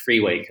of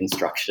freeway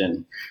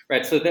construction,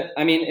 right? So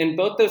in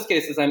both those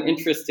cases, I'm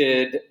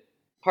interested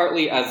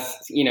partly as,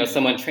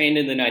 someone trained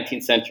in the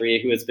 19th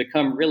century who has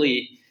become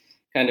really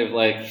kind of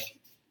like,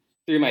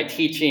 through my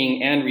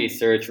teaching and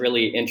research,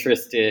 really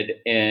interested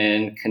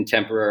in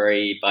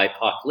contemporary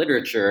BIPOC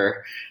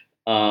literature,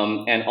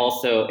 and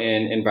also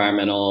in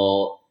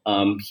environmental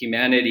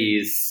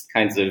humanities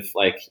kinds of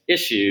like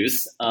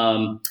issues.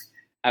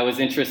 I was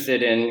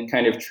interested in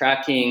kind of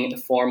tracking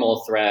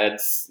formal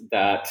threads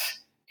that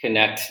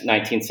connect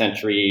 19th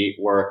century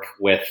work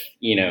with,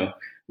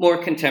 more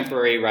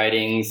contemporary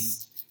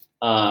writings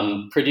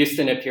produced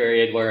in a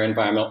period where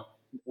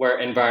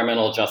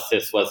environmental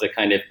justice was a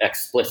kind of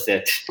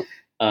explicit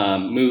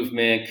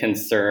movement,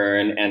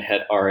 concern, and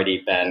had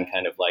already been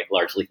kind of like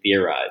largely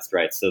theorized,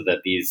 right? So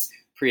that these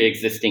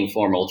pre-existing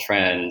formal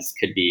trends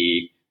could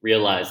be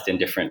realized in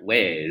different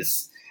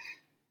ways.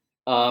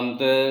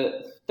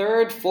 The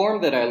third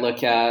form that I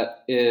look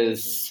at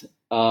is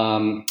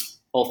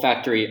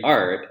olfactory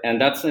art. And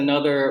that's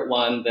another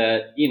one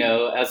that,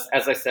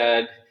 as I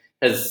said,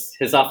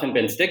 has often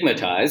been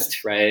stigmatized,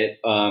 right?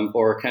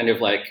 Or kind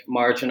of like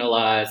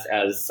marginalized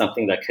as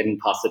something that couldn't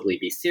possibly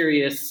be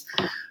serious.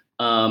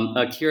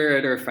 A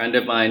curator friend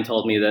of mine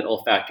told me that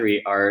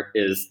olfactory art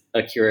is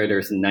a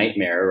curator's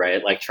nightmare,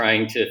 right? Like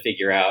trying to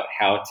figure out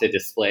how to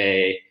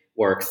display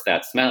works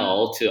that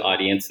smell to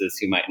audiences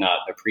who might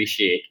not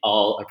appreciate,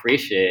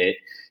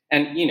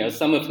 and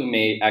some of whom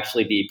may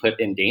actually be put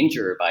in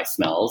danger by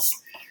smells.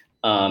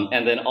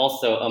 And then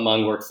also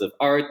among works of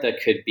art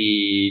that could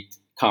be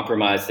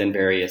compromised in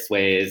various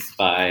ways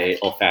by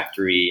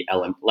olfactory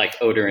like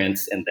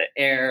odorants in the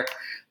air,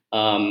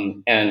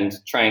 and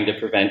trying to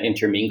prevent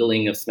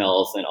intermingling of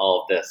smells and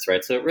all of this,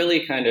 right? So it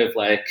really kind of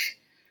like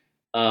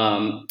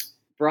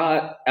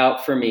brought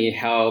out for me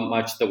how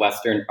much the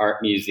Western art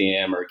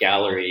museum or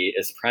gallery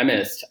is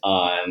premised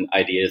on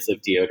ideas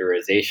of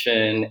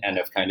deodorization and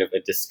of kind of a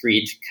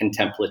discrete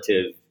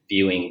contemplative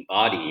viewing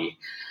body.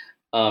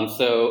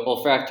 So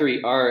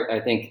olfactory art, I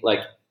think, like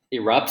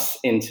erupts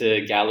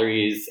into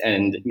galleries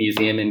and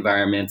museum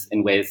environments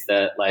in ways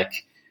that like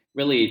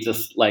really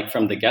just like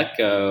from the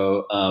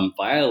get-go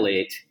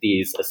violate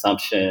these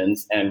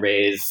assumptions and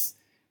raise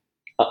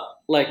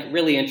like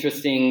really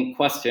interesting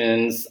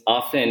questions,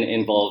 often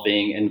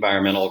involving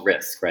environmental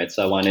risk, right?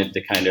 So I wanted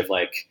to kind of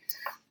like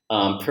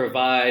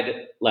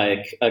provide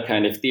like a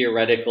kind of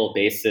theoretical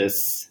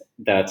basis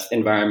that's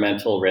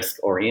environmental risk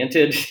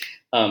oriented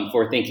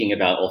for thinking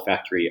about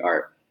olfactory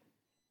art.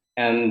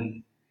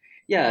 And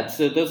yeah,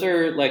 so those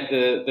are like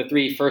the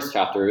three first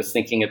chapters,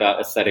 thinking about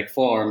aesthetic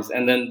forms.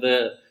 And then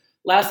the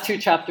last two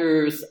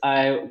chapters,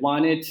 I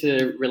wanted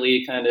to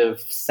really kind of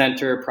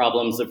center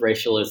problems of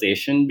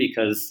racialization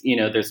because,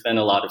 there's been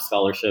a lot of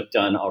scholarship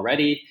done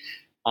already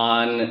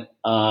on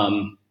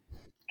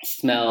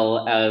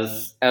smell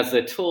as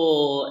a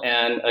tool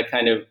and a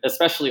kind of,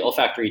 especially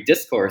olfactory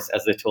discourse,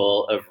 as a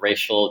tool of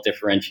racial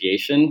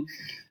differentiation.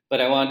 But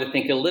I wanted to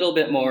think a little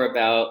bit more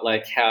about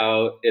like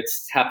how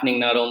it's happening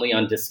not only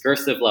on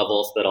discursive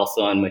levels, but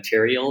also on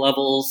material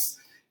levels.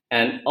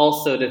 And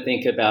also to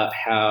think about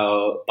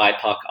how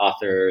BIPOC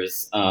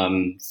authors,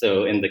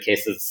 so in the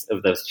cases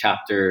of those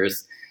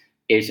chapters,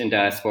 Asian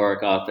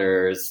diasporic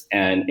authors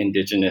and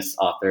indigenous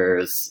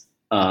authors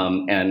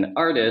and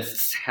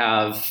artists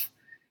have,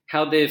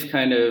 how they've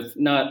kind of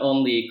not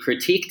only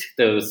critiqued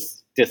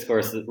those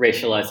discourses,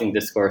 racializing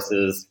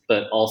discourses,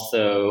 but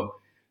also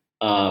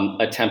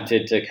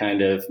attempted to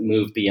kind of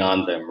move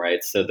beyond them,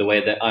 right? So the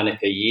way that Annika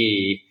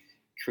Yee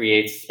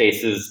creates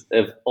spaces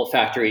of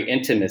olfactory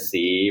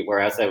intimacy, where,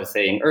 as I was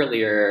saying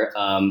earlier,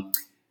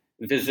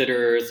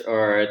 visitors,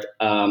 or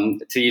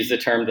to use the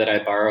term that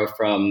I borrow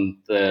from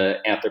the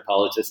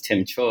anthropologist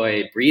Tim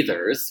Choi,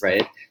 breathers,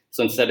 right?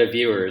 So instead of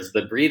viewers,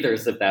 the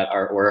breathers of that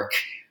artwork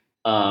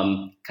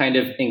kind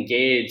of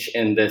engage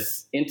in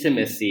this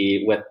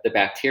intimacy with the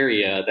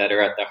bacteria that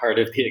are at the heart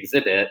of the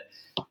exhibit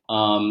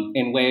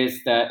in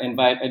ways that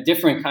invite a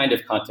different kind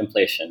of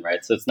contemplation,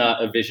 right? So it's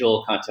not a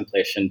visual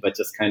contemplation, but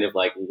just kind of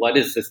like, what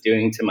is this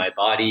doing to my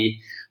body?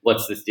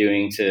 What's this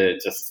doing to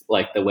just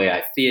like the way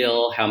I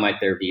feel? How might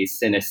there be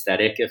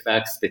synesthetic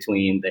effects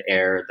between the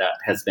air that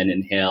has been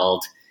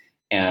inhaled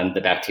and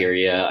the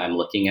bacteria I'm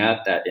looking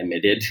at that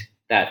emitted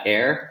that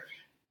air?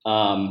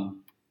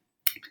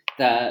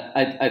 That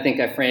I think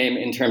I frame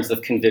in terms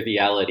of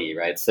conviviality,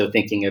 right? So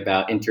thinking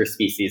about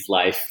interspecies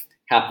life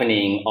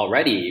happening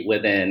already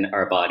within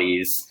our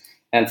bodies,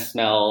 and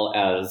smell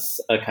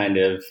as a kind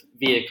of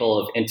vehicle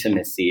of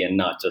intimacy and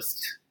not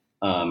just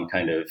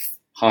kind of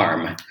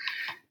harm.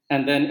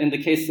 And then in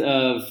the case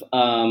of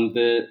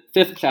the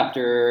fifth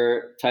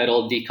chapter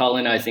titled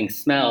Decolonizing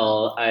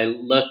Smell, I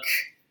look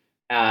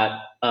at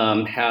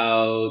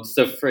how,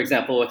 so for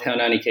example, with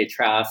Haunani K.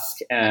 Trask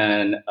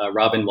and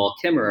Robin Wall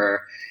Kimmerer,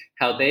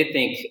 how they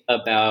think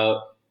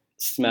about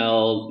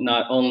smell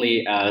not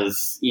only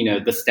as, you know,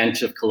 the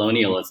stench of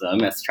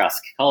colonialism, as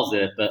Trask calls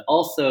it, but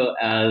also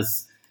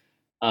as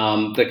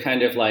the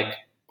kind of like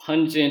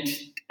pungent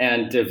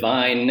and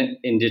divine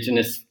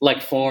indigenous,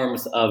 like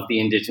forms of the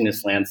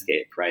indigenous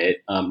landscape, right?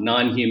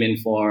 Non-human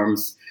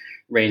forms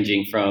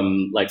ranging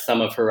from, like,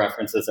 some of her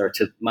references are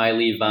to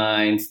mylee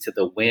vines, to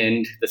the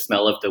wind, the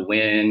smell of the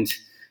wind,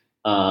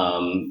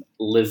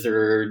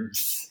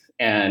 lizards,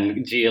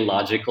 and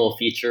geological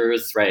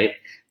features, right?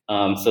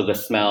 So the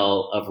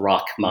smell of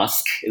rock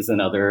musk is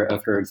another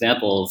of her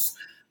examples.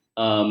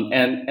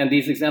 And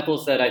these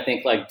examples that I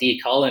think like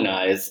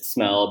decolonize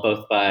smell,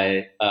 both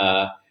by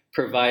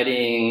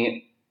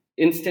providing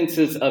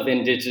instances of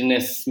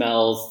indigenous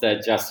smells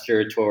that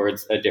gesture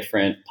towards a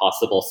different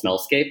possible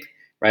smellscape,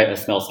 right? A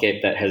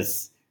smellscape that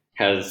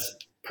has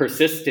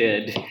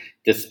persisted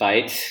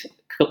despite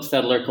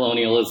settler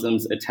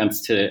colonialism's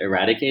attempts to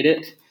eradicate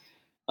it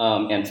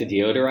and to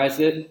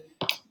deodorize it.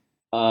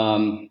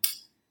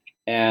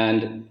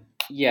 And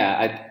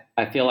yeah,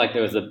 I feel like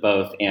there was a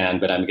both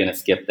and, but I'm going to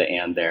skip the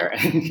and there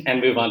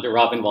and move on to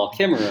Robin Wall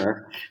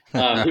Kimmerer, who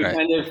right.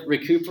 kind of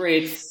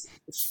recuperates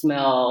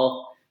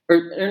smell,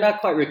 or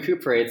not quite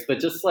recuperates, but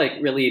just like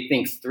really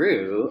thinks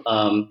through,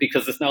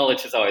 because this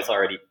knowledge has always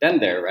already been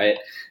there, right?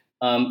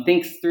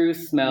 Thinks through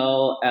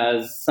smell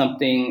as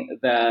something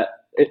that,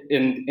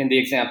 in the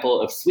example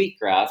of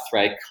sweetgrass,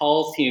 right,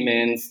 calls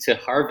humans to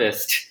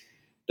harvest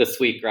the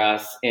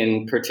sweetgrass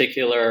in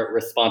particular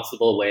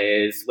responsible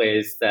ways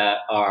that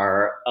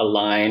are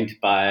aligned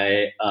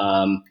by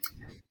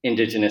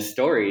indigenous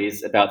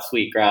stories about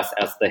sweetgrass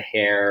as the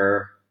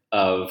hair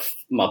of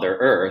Mother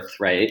Earth,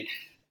 right?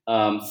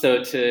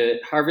 So to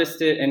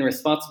harvest it in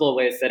responsible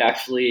ways that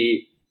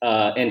actually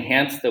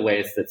enhance the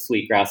ways that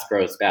sweetgrass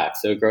grows back.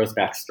 So it grows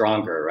back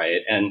stronger,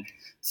 right? And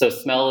so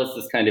smell is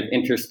this kind of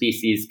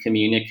interspecies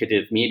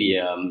communicative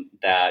medium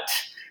that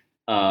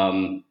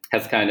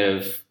has kind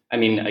of, I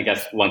mean, I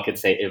guess one could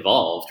say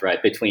evolved,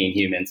 right, between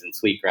humans and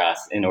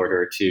sweetgrass in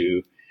order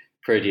to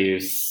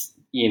produce,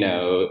 you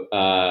know,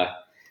 a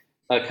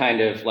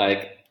kind of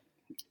like,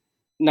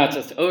 not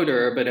just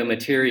odor, but a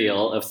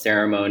material of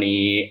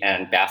ceremony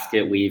and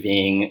basket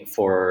weaving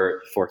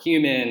for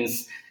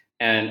humans,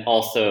 and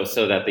also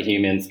so that the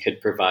humans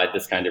could provide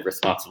this kind of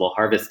responsible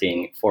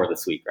harvesting for the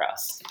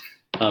sweetgrass.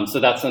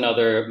 So that's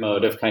another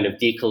mode of kind of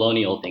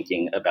decolonial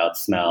thinking about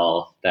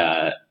smell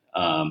that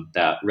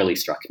really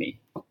struck me.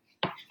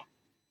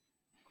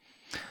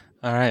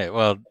 All right.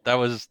 Well, that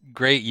was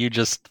great. You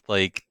just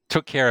like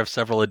took care of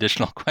several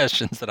additional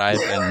questions that I've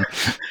been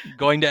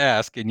going to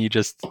ask, and you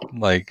just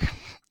like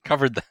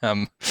covered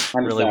them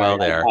really well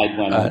there. I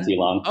went on too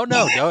long. Oh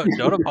no,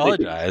 don't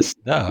apologize.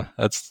 No,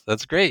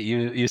 that's great.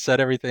 You said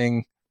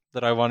everything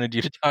that I wanted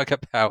you to talk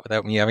about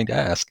without me having to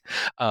ask.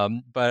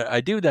 But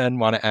I do then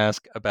want to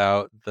ask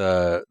about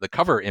the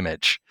cover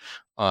image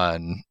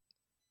on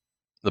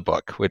the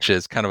book, which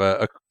is kind of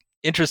a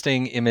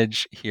interesting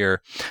image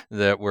here,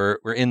 that we're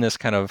in this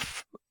kind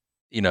of,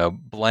 you know,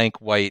 blank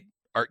white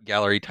art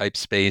gallery type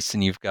space,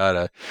 and you've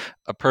got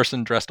a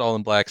person dressed all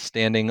in black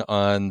standing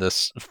on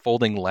this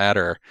folding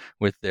ladder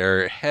with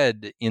their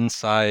head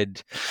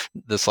inside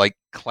this like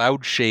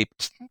cloud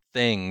shaped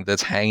thing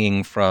that's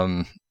hanging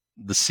from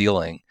the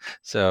ceiling.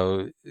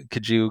 So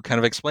could you kind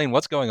of explain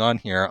what's going on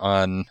here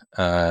on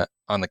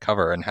the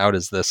cover, and how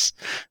does this,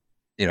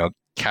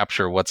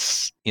 capture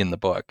what's in the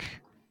book?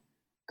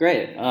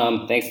 Great.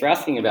 Thanks for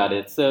asking about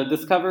it. So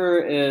this cover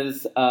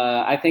is,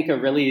 I think, a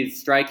really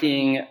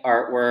striking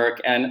artwork.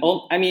 And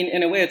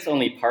in a way, it's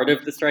only part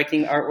of the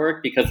striking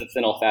artwork because it's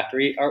an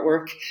olfactory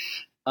artwork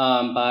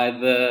by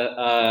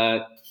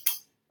the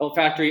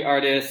olfactory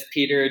artist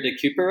Peter de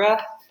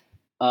Cupera.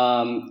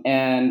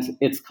 And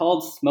it's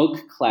called Smoke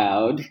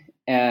Cloud.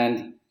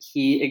 And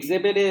he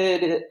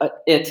exhibited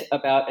it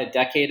about a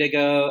decade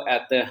ago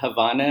at the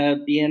Havana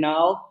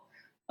Biennale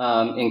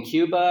in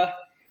Cuba,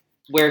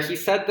 where he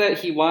said that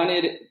he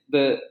wanted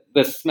the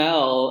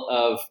smell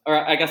of, or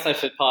I guess I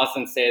should pause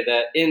and say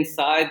that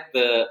inside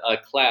the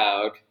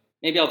cloud,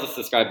 maybe I'll just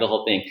describe the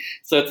whole thing.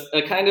 So it's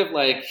a kind of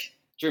like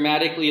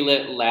dramatically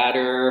lit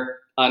ladder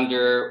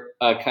under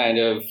a kind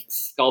of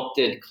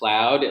sculpted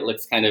cloud. It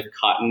looks kind of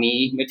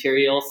cottony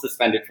material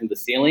suspended from the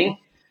ceiling.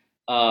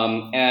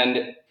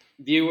 And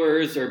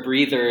viewers or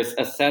breathers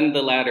ascend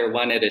the ladder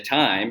one at a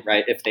time,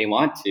 right, if they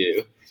want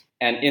to.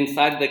 And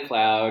inside the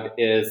cloud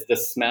is the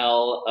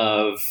smell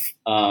of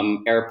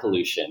air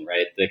pollution,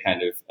 right? The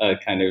kind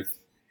of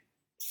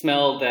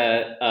smell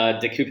that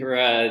de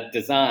Cupera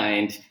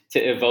designed to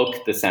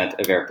evoke the scent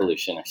of air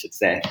pollution, I should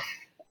say.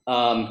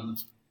 And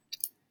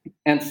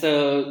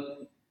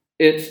so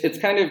it's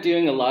kind of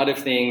doing a lot of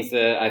things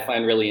that I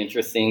find really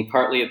interesting,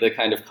 partly the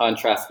kind of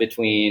contrast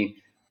between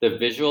the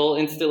visual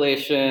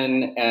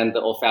installation and the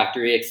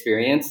olfactory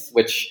experience,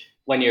 which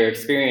when you're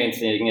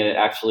experiencing it,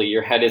 actually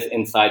your head is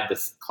inside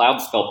this cloud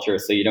sculpture,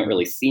 so you don't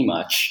really see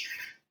much.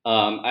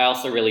 I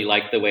also really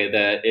like the way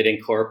that it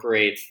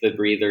incorporates the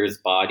breather's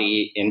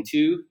body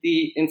into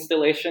the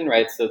installation,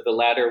 right? So the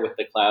ladder with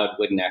the cloud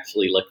wouldn't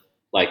actually look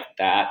like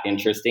that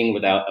interesting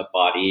without a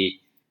body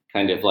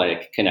kind of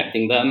like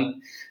connecting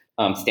them,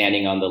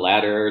 standing on the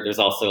ladder. There's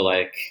also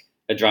like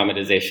a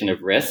dramatization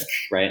of risk,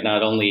 right?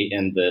 Not only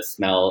in the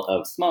smell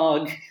of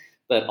smog,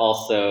 but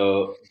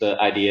also the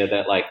idea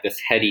that like this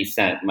heady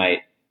scent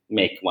might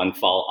make one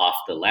fall off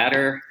the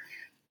ladder.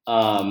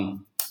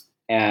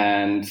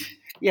 And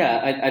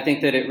yeah, I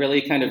think that it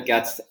really kind of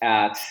gets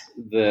at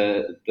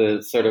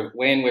the sort of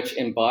way in which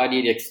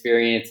embodied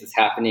experience is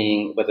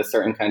happening with a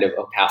certain kind of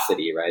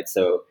opacity, right?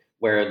 So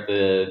where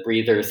the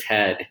breather's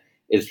head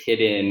is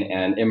hidden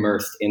and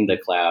immersed in the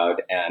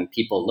cloud, and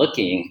people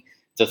looking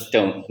just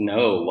don't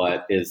know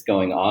what is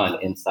going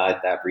on inside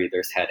that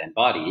breather's head and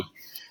body.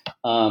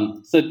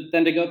 So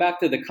then to go back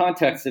to the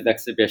context of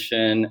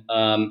exhibition,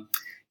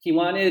 he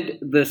wanted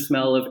the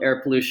smell of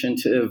air pollution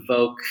to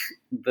evoke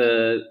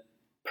the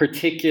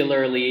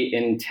particularly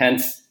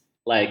intense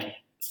like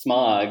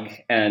smog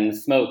and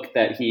smoke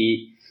that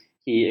he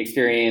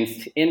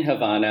experienced in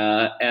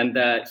Havana, and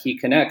that he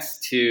connects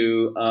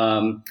to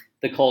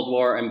the Cold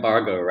War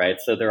embargo, right?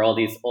 So there are all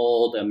these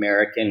old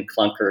American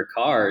clunker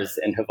cars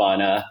in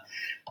Havana.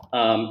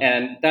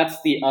 And that's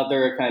the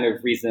other kind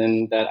of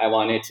reason that I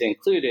wanted to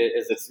include it,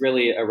 is it's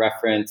really a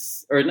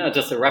reference, or not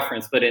just a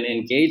reference, but an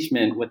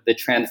engagement with the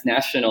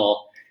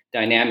transnational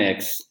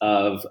dynamics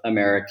of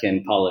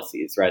American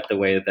policies, right? The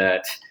way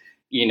that,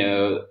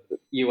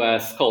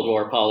 U.S. Cold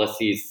War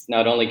policies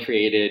not only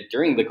created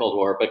during the Cold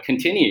War, but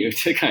continue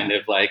to kind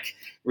of like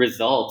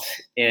result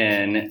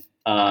in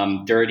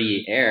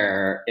dirty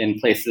air in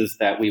places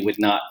that we would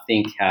not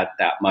think had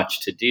that much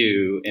to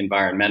do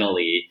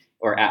environmentally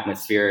or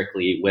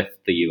atmospherically with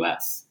the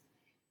U.S.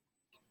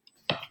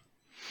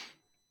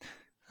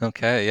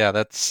 Okay, yeah,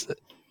 that's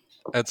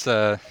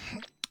a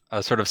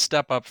sort of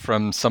step up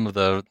from some of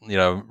the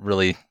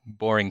really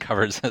boring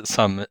covers that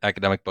some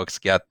academic books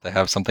get. They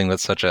have something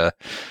that's such a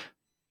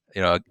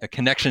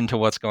connection to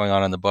what's going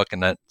on in the book,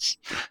 and that's,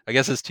 I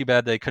guess it's too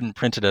bad they couldn't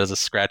print it as a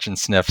scratch and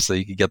sniff so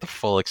you could get the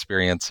full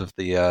experience of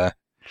the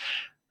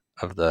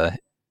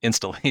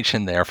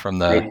installation there from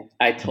the.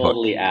 I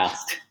totally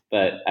asked.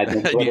 But I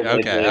think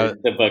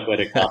the book would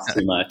have cost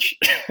too much.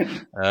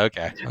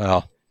 Okay,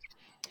 well.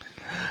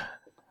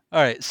 All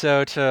right,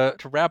 so to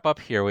wrap up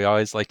here, we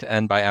always like to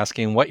end by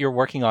asking what you're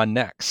working on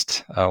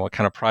next. What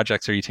kind of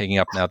projects are you taking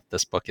up now that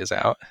this book is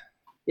out?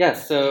 Yeah,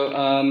 so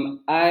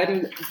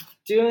I'm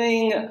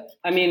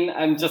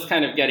just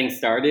kind of getting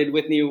started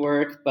with new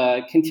work,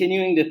 but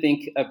continuing to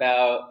think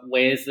about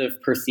ways of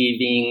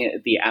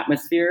perceiving the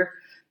atmosphere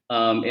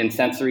in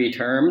sensory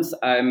terms.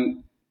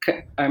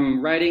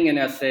 I'm writing an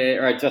essay,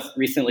 or I just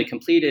recently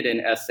completed an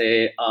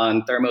essay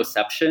on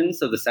thermoception,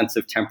 so the sense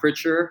of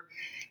temperature,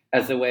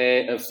 as a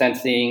way of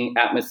sensing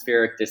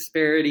atmospheric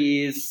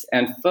disparities,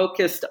 and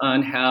focused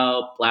on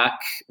how Black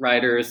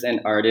writers and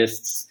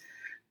artists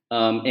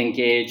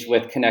engage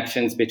with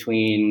connections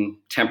between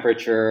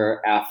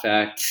temperature,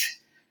 affect,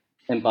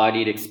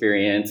 embodied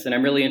experience. And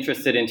I'm really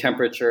interested in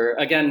temperature,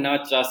 again,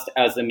 not just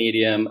as a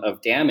medium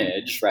of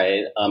damage,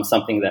 right?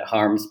 Something that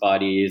harms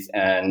bodies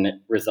and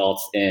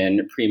results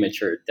in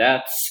premature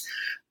deaths,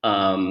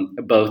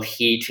 both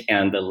heat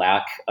and the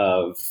lack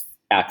of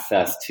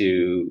access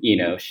to,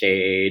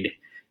 shade,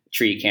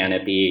 tree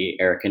canopy,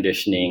 air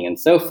conditioning, and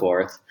so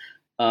forth.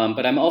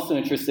 But I'm also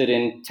interested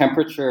in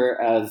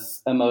temperature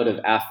as a mode of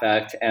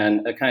affect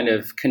and a kind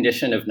of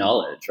condition of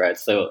knowledge, right?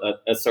 So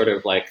a sort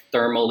of like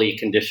thermally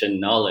conditioned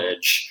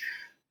knowledge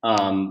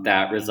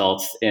that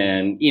results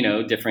in,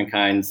 different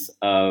kinds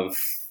of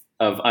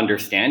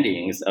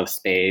understandings of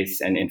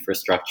space and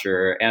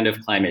infrastructure and of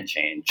climate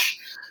change.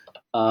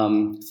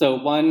 So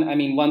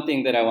one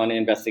thing that I want to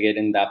investigate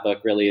in that book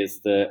really is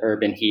the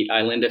urban heat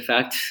island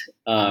effect,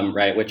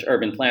 right, which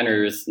urban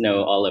planners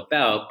know all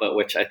about, but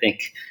which I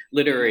think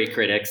literary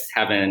critics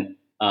haven't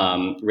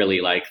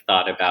really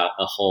thought about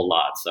a whole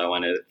lot. So I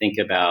want to think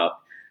about,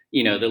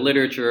 the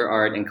literature,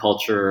 art, and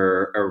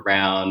culture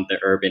around the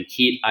urban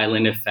heat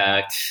island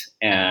effect,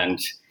 and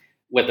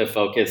with a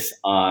focus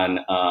on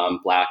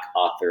Black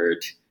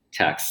authored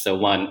text. So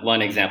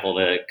one example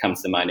that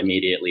comes to mind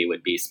immediately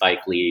would be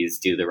Spike Lee's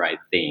Do the Right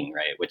Thing,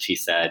 right? Which he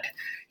said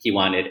he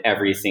wanted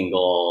every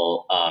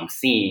single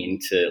scene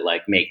to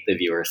make the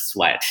viewer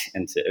sweat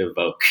and to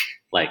evoke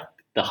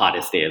the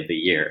hottest day of the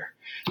year.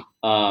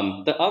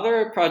 The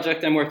other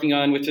project I'm working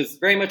on, which is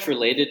very much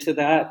related to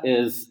that,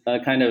 is a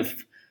kind of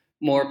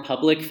more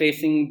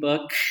public-facing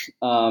book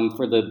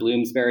for the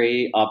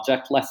Bloomsbury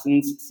Object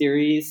Lessons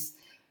series,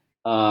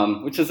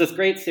 which is this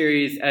great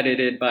series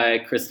edited by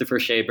Christopher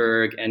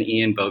Schaberg and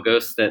Ian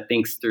Bogos that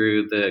thinks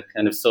through the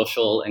kind of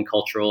social and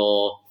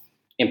cultural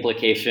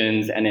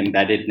implications and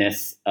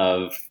embeddedness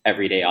of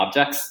everyday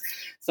objects.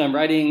 So I'm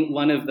writing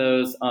one of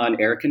those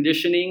on air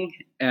conditioning.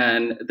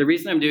 And the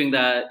reason I'm doing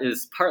that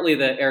is partly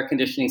that air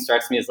conditioning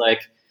strikes me as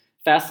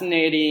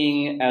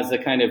fascinating as a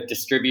kind of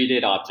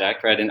distributed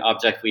object, right? An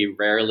object we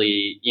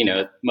rarely,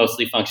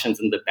 mostly functions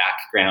in the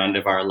background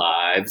of our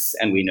lives,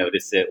 and we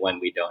notice it when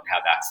we don't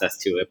have access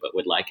to it, but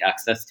would like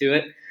access to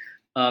it.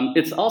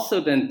 It's also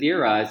been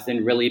theorized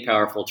in really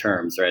powerful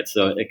terms, right?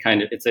 So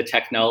it's a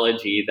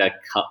technology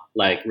that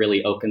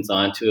really opens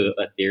on to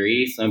a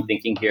theory. So I'm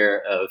thinking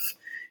here of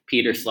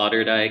Peter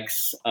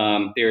Sloterdijk's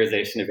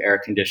theorization of air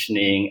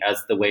conditioning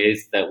as the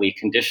ways that we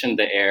condition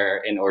the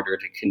air in order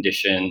to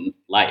condition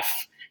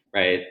life.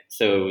 Right.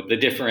 So the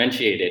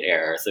differentiated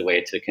air is a way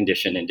to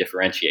condition and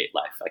differentiate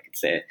life, I could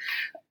say.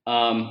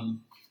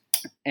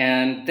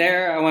 And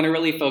there I want to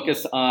really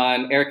focus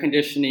on air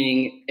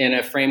conditioning in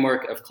a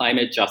framework of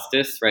climate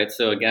justice, right?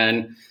 So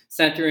again,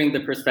 centering the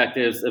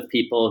perspectives of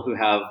people who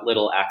have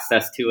little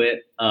access to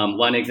it.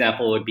 One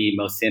example would be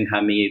Mohsin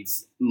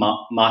Hamid's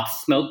Moth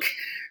Smoke,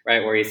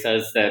 right? Where he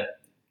says that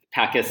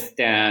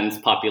Pakistan's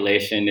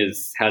population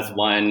has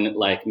one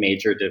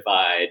major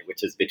divide,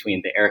 which is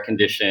between the air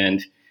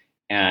conditioned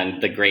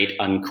and the great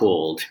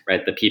uncooled,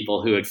 right? The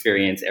people who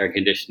experience air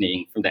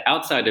conditioning from the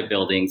outside of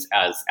buildings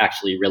as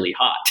actually really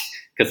hot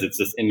because it's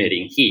just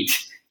emitting heat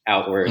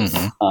outwards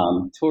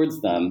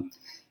towards them.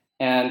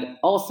 And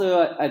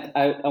also,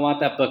 I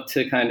want that book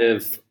to kind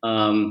of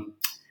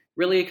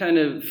really kind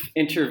of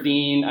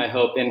intervene, I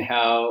hope, in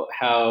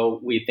how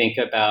we think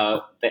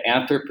about the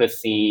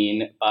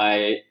Anthropocene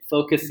by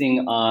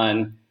focusing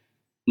on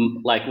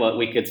what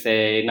we could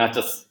say not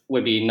just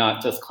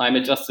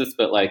climate justice,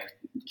 but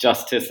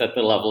justice at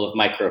the level of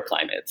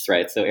microclimates,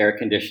 right? So air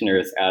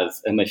conditioners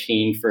as a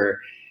machine for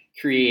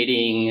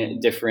creating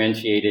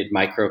differentiated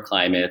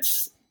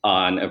microclimates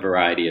on a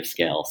variety of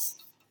scales.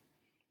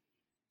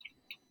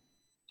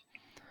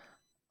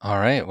 All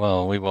right.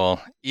 Well, we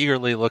will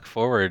eagerly look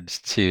forward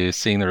to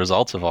seeing the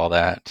results of all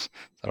that.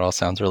 That all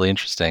sounds really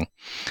interesting.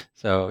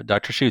 So,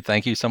 Dr. Hsu,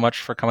 thank you so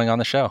much for coming on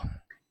the show.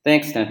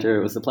 Thanks, Stentor.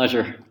 It was a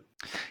pleasure.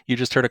 You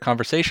just heard a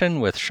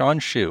conversation with Shawn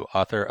Hsu,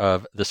 author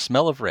of The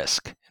Smell of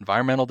Risk: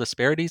 Environmental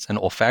Disparities and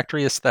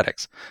Olfactory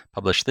Aesthetics,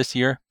 published this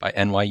year by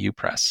NYU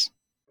Press.